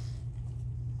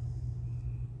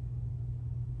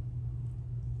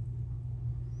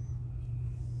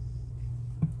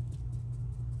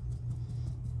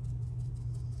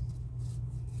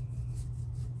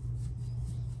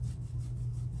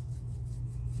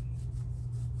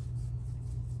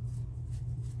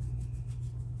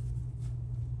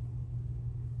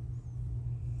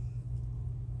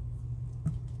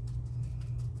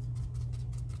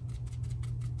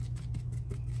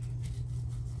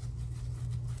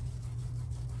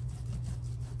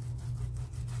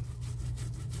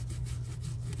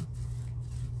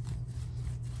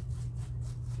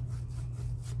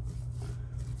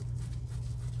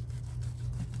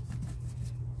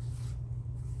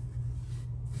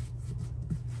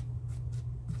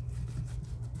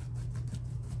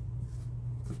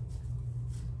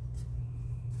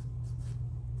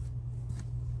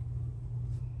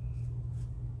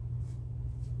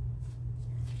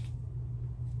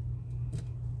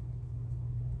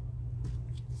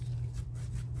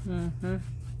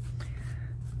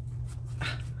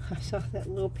 I saw that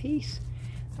little piece.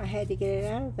 I had to get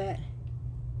it out of that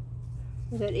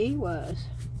where that E was.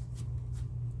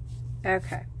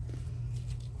 Okay.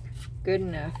 Good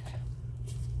enough.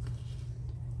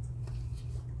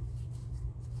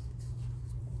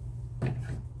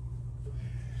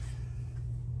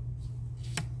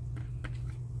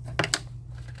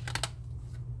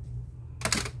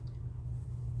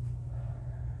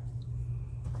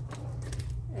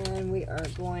 And we are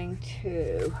going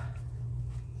to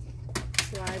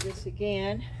dry this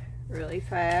again really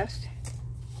fast.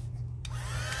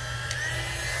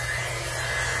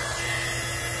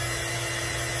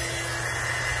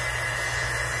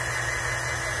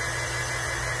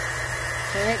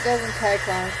 And it doesn't take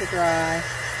long to dry.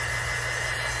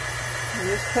 I'm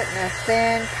just putting a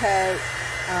thin coat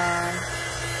on.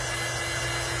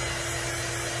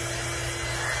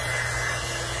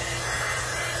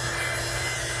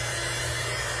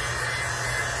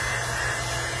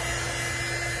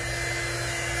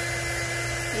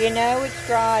 You know it's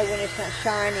dry when it's not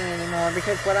shining anymore,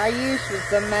 because what I used was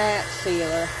the matte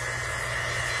sealer.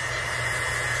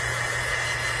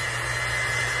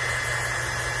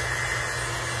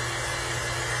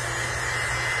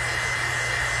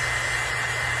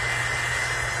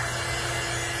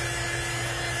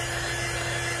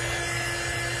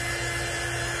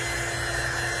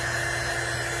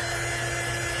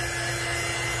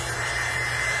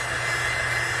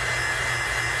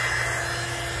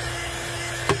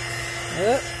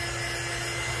 Oops.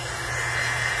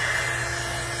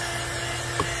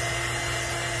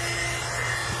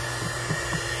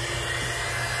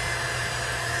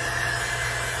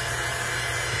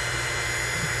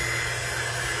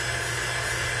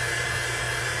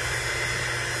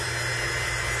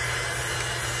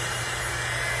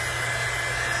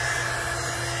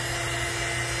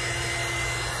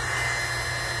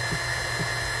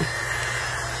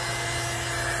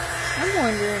 I'm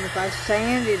wondering if I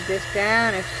sanded this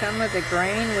down, if some of the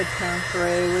grain would come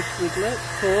through, which would look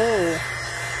cool.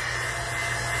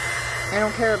 I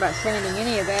don't care about sanding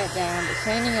any of that down, but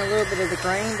sanding a little bit of the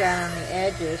grain down on the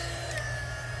edges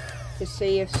to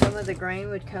see if some of the grain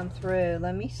would come through.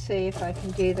 Let me see if I can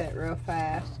do that real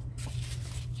fast.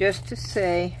 Just to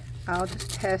see. I'll just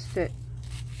test it.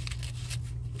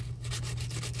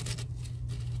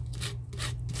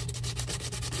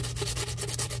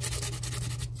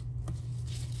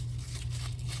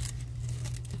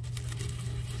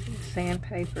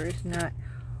 Sandpaper is not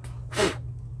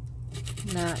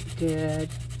good.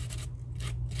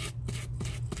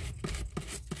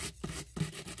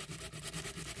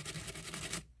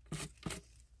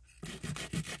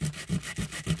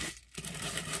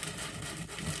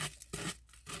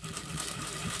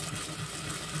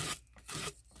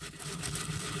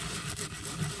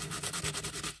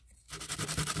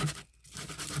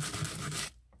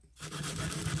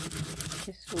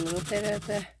 Just a little bit of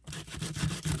the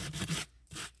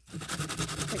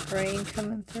grain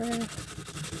coming through.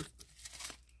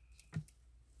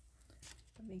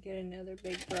 Let me get another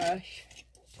big brush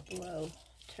to blow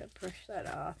to brush that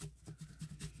off.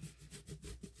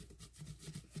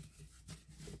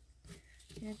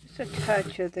 Yeah, just a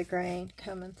touch of the grain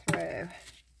coming through.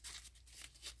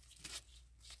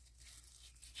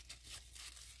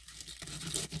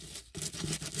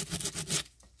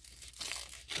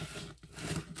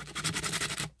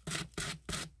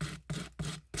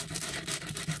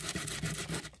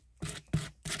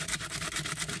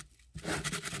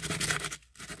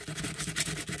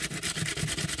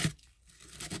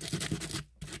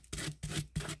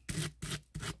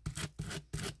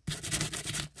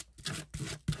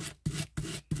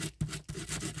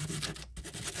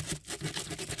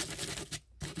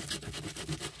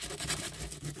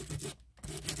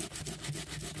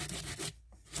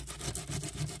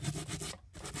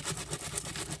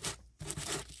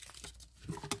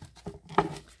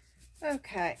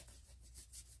 Okay,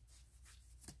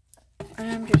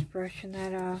 and I'm just brushing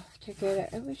that off to get it.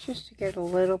 It was just to get a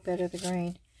little bit of the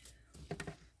green.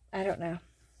 I don't know.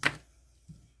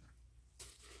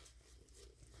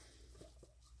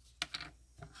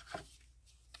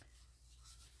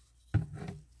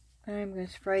 I'm going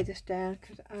to spray this down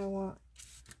because I want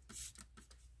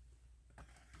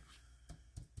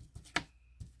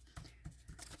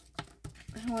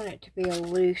it to be a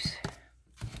loose.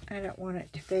 I don't want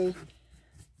it to be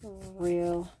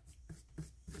real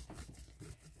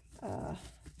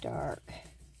dark.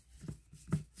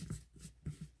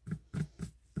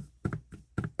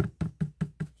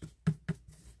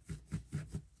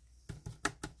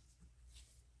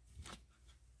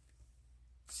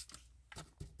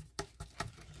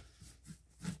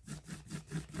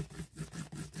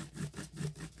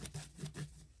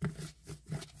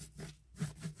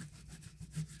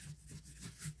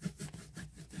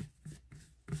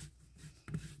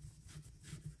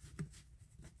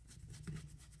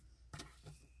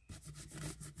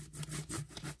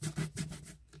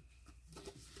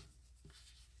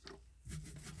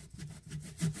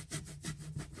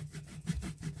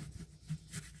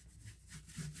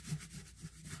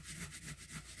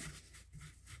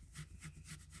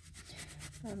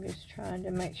 I'm just trying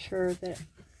to make sure that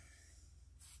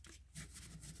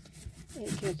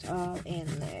it gets all in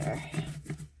there.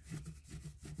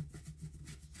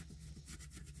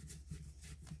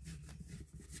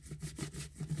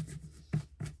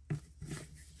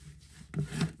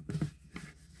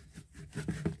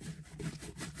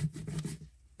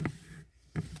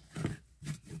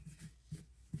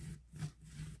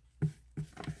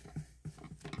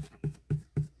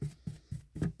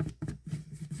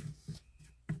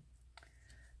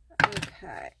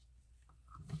 Okay.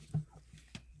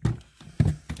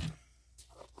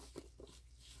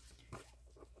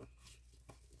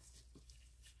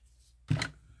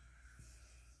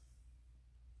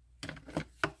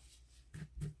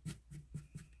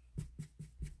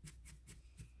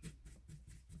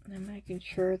 I'm making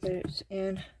sure that it's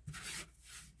in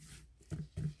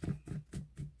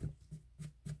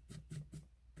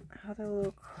all the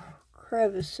little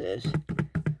crevices.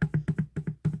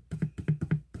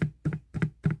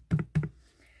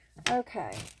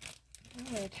 Okay, I'm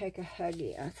going to take a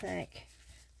Huggy, I think.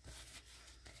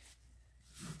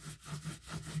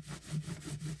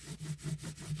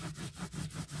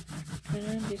 And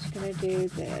I'm just going to do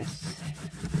this.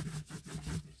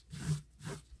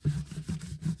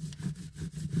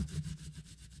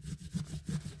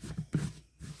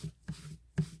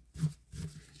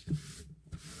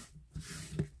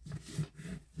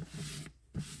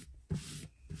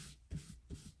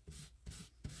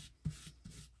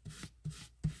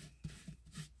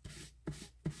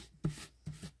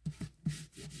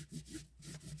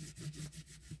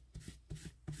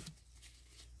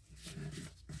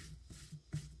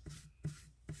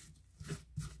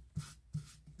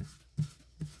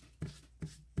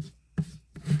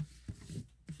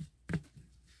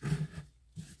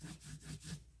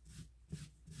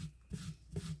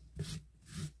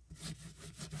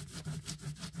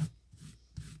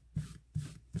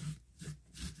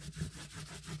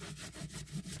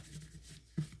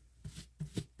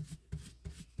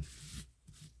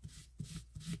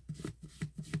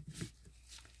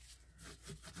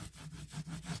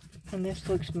 And this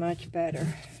looks much better.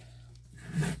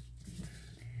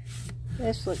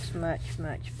 This looks much,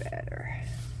 much better.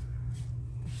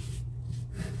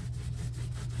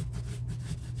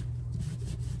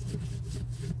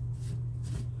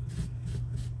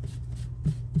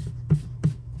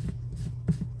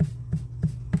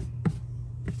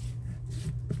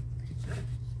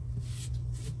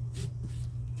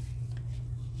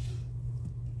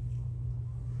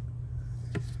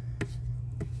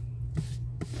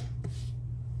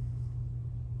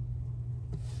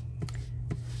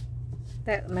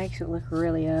 That makes it look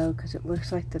really old because it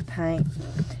looks like the paint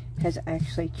has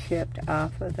actually chipped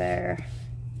off of there,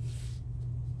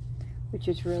 which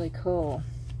is really cool,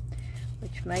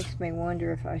 which makes me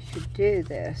wonder if I should do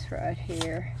this right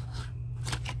here.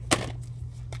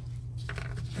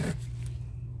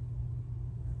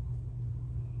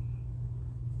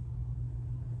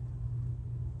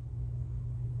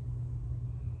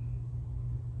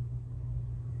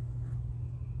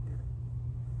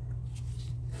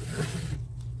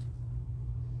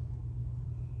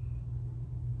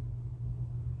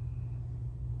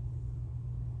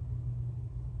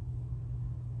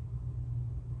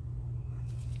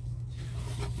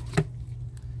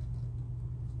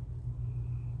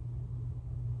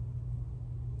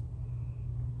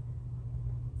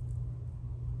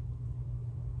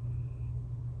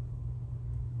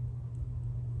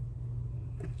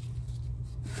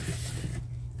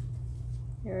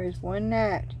 There is one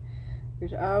gnat.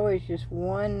 There's always just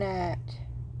one gnat.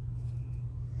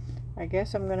 I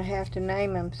guess I'm going to have to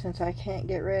name him since I can't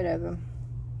get rid of him.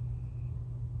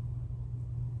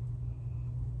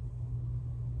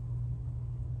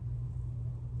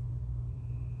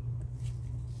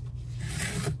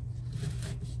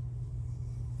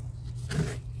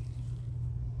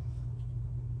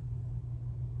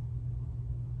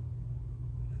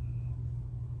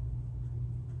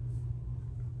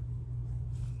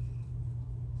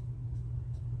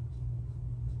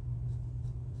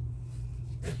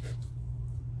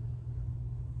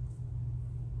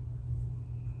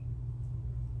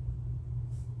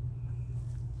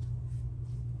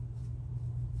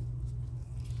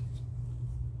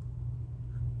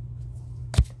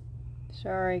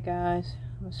 Sorry guys,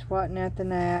 I'm swatting at the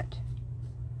gnat.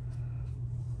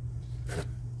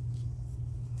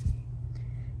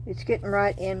 It's getting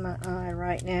right in my eye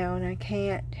right now and I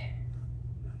can't.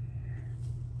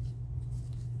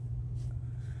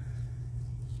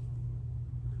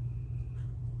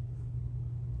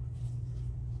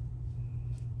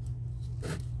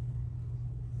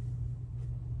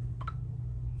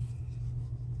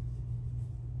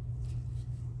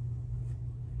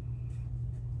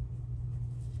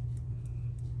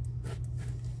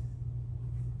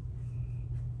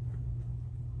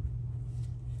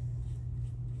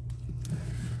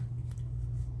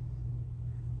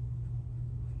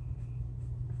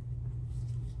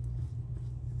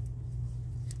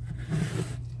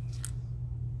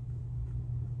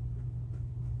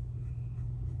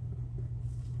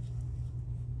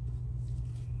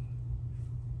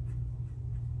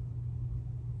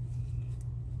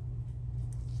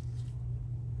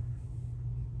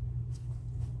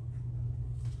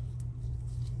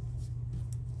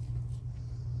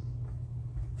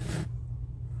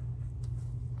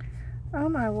 Oh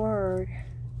my word.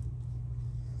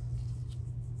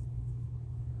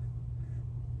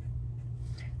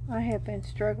 I have been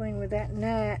struggling with that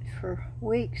gnat for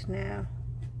weeks now.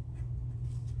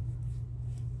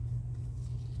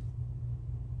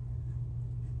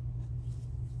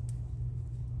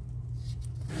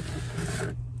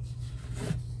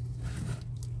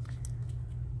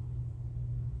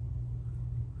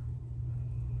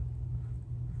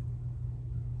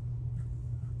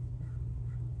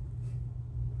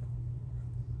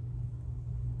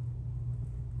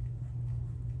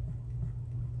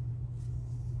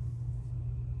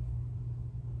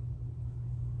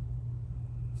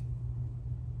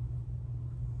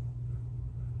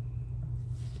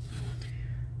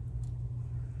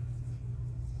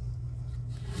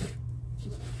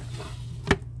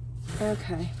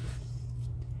 Okay,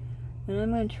 and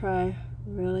I'm going to try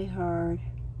really hard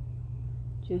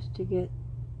just to get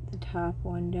the top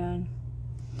one done.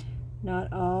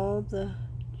 Not all the,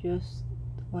 just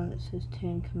the one that says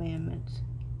 10 Commandments.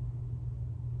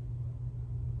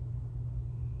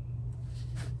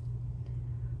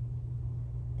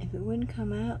 If it wouldn't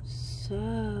come out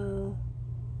so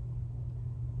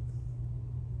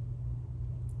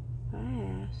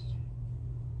fast.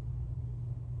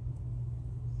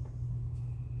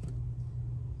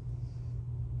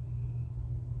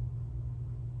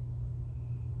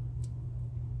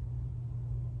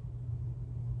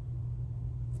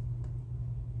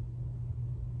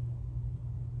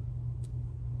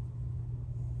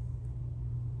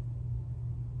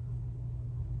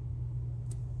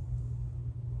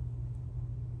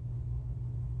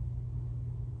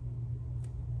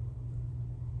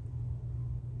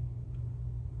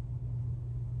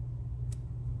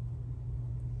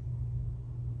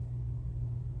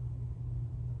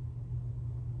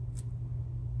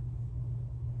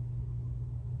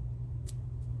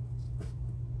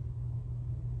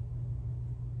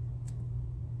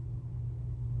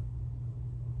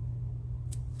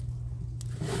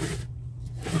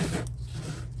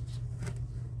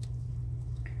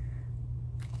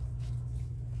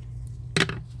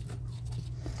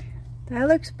 That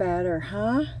looks better,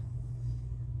 huh?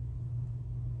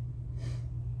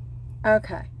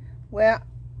 Okay. Well,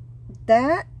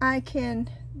 that I can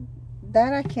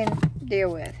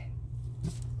deal with.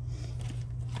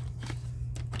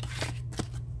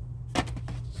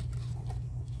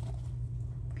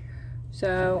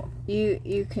 So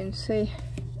you can see.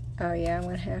 Oh yeah, I'm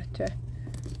gonna have to.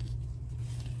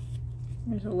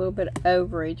 There's a little bit of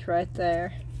overage right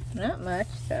there. Not much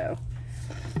though.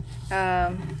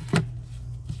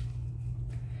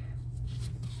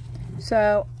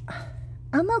 So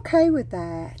I'm okay with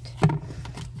that.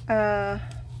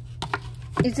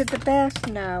 Is it the best?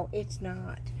 No, it's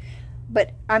not.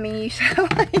 But I mean, you saw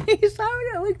what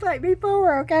it looked like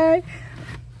before, okay?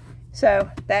 So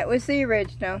that was the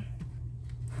original.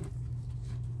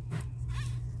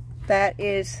 That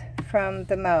is from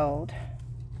the mold.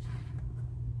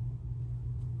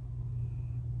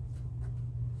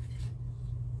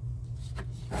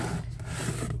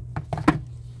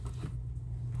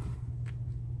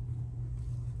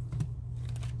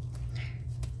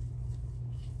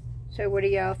 So what do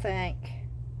y'all think?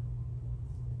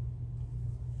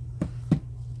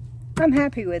 I'm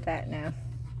happy with that now.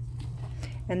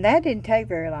 And that didn't take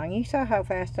very long. You saw how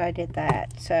fast I did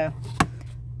that. So,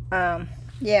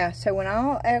 yeah, so when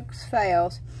all else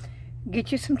fails,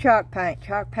 get you some chalk paint.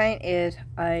 Chalk paint is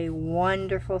a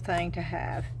wonderful thing to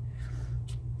have.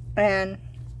 And,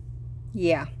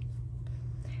 yeah.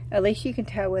 At least you can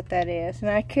tell what that is. And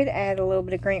I could add a little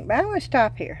bit of green, but I'm going to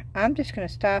stop here. I'm just going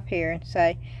to stop here and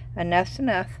say enough's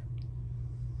enough,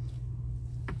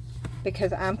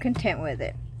 because I'm content with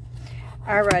it.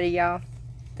 Alrighty, y'all.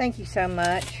 Thank you so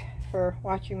much for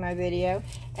watching my video.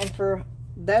 And for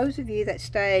those of you that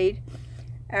stayed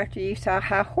after you saw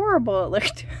how horrible it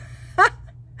looked.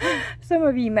 Some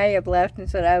of you may have left and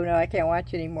said, oh no, I can't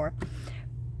watch anymore.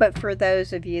 But for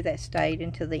those of you that stayed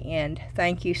until the end,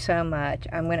 thank you so much.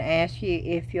 I'm going to ask you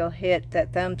if you'll hit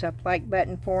that thumbs up like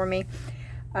button for me.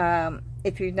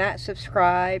 If you're not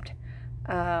subscribed,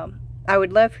 I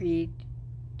would love for you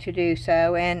to do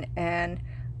so. And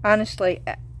honestly,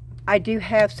 I do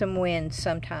have some wins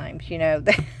sometimes, you know.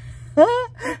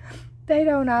 They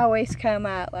don't always come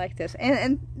out like this.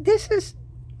 And this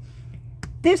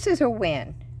is a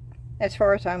win, as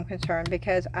far as I'm concerned,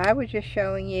 because I was just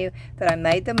showing you that I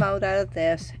made the mold out of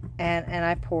this and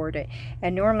I poured it.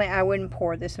 And normally I wouldn't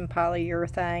pour this in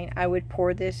polyurethane. I would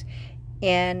pour this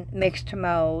in mixed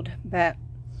mold, but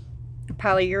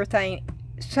polyurethane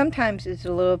sometimes is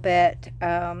a little bit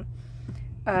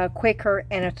quicker,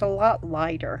 and it's a lot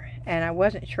lighter, and I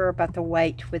wasn't sure about the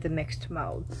weight with the mixed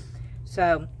mold.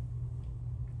 So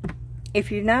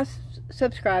if you've not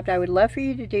subscribed, I would love for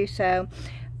you to do so.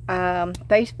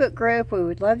 Facebook group, we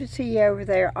would love to see you over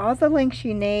there. All the links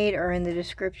you need are in the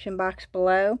description box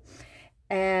below,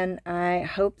 and I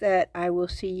hope that I will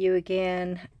see you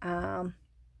again,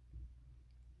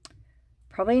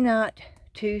 probably not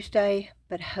Tuesday,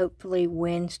 but hopefully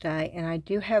Wednesday. And I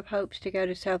do have hopes to go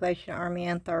to Salvation Army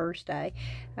on Thursday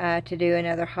to do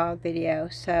another haul video.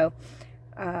 So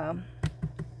I'm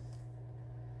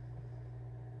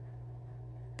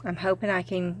hoping I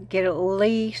can get at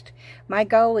least, my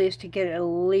goal is to get at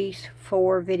least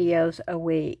 4 videos a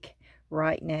week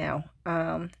right now.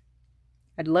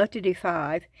 I'd love to do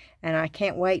 5, and I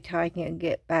can't wait till I can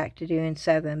get back to doing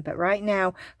 7. But right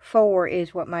now, 4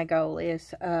 is what my goal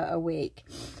is a week.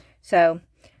 So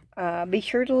be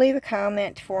sure to leave a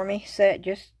comment for me, so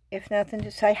just, if nothing, to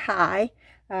say hi.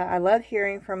 I love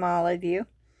hearing from all of you.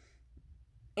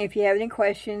 If you have any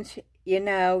questions, you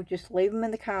know, just leave them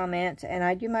in the comments, and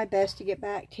I do my best to get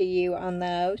back to you on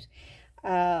those.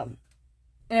 And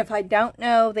if I don't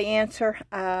know the answer,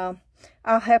 I'll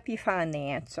help you find the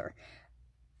answer.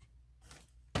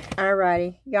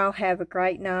 Alrighty, y'all have a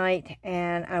great night,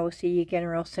 and I will see you again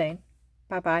real soon.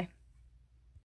 Bye-bye.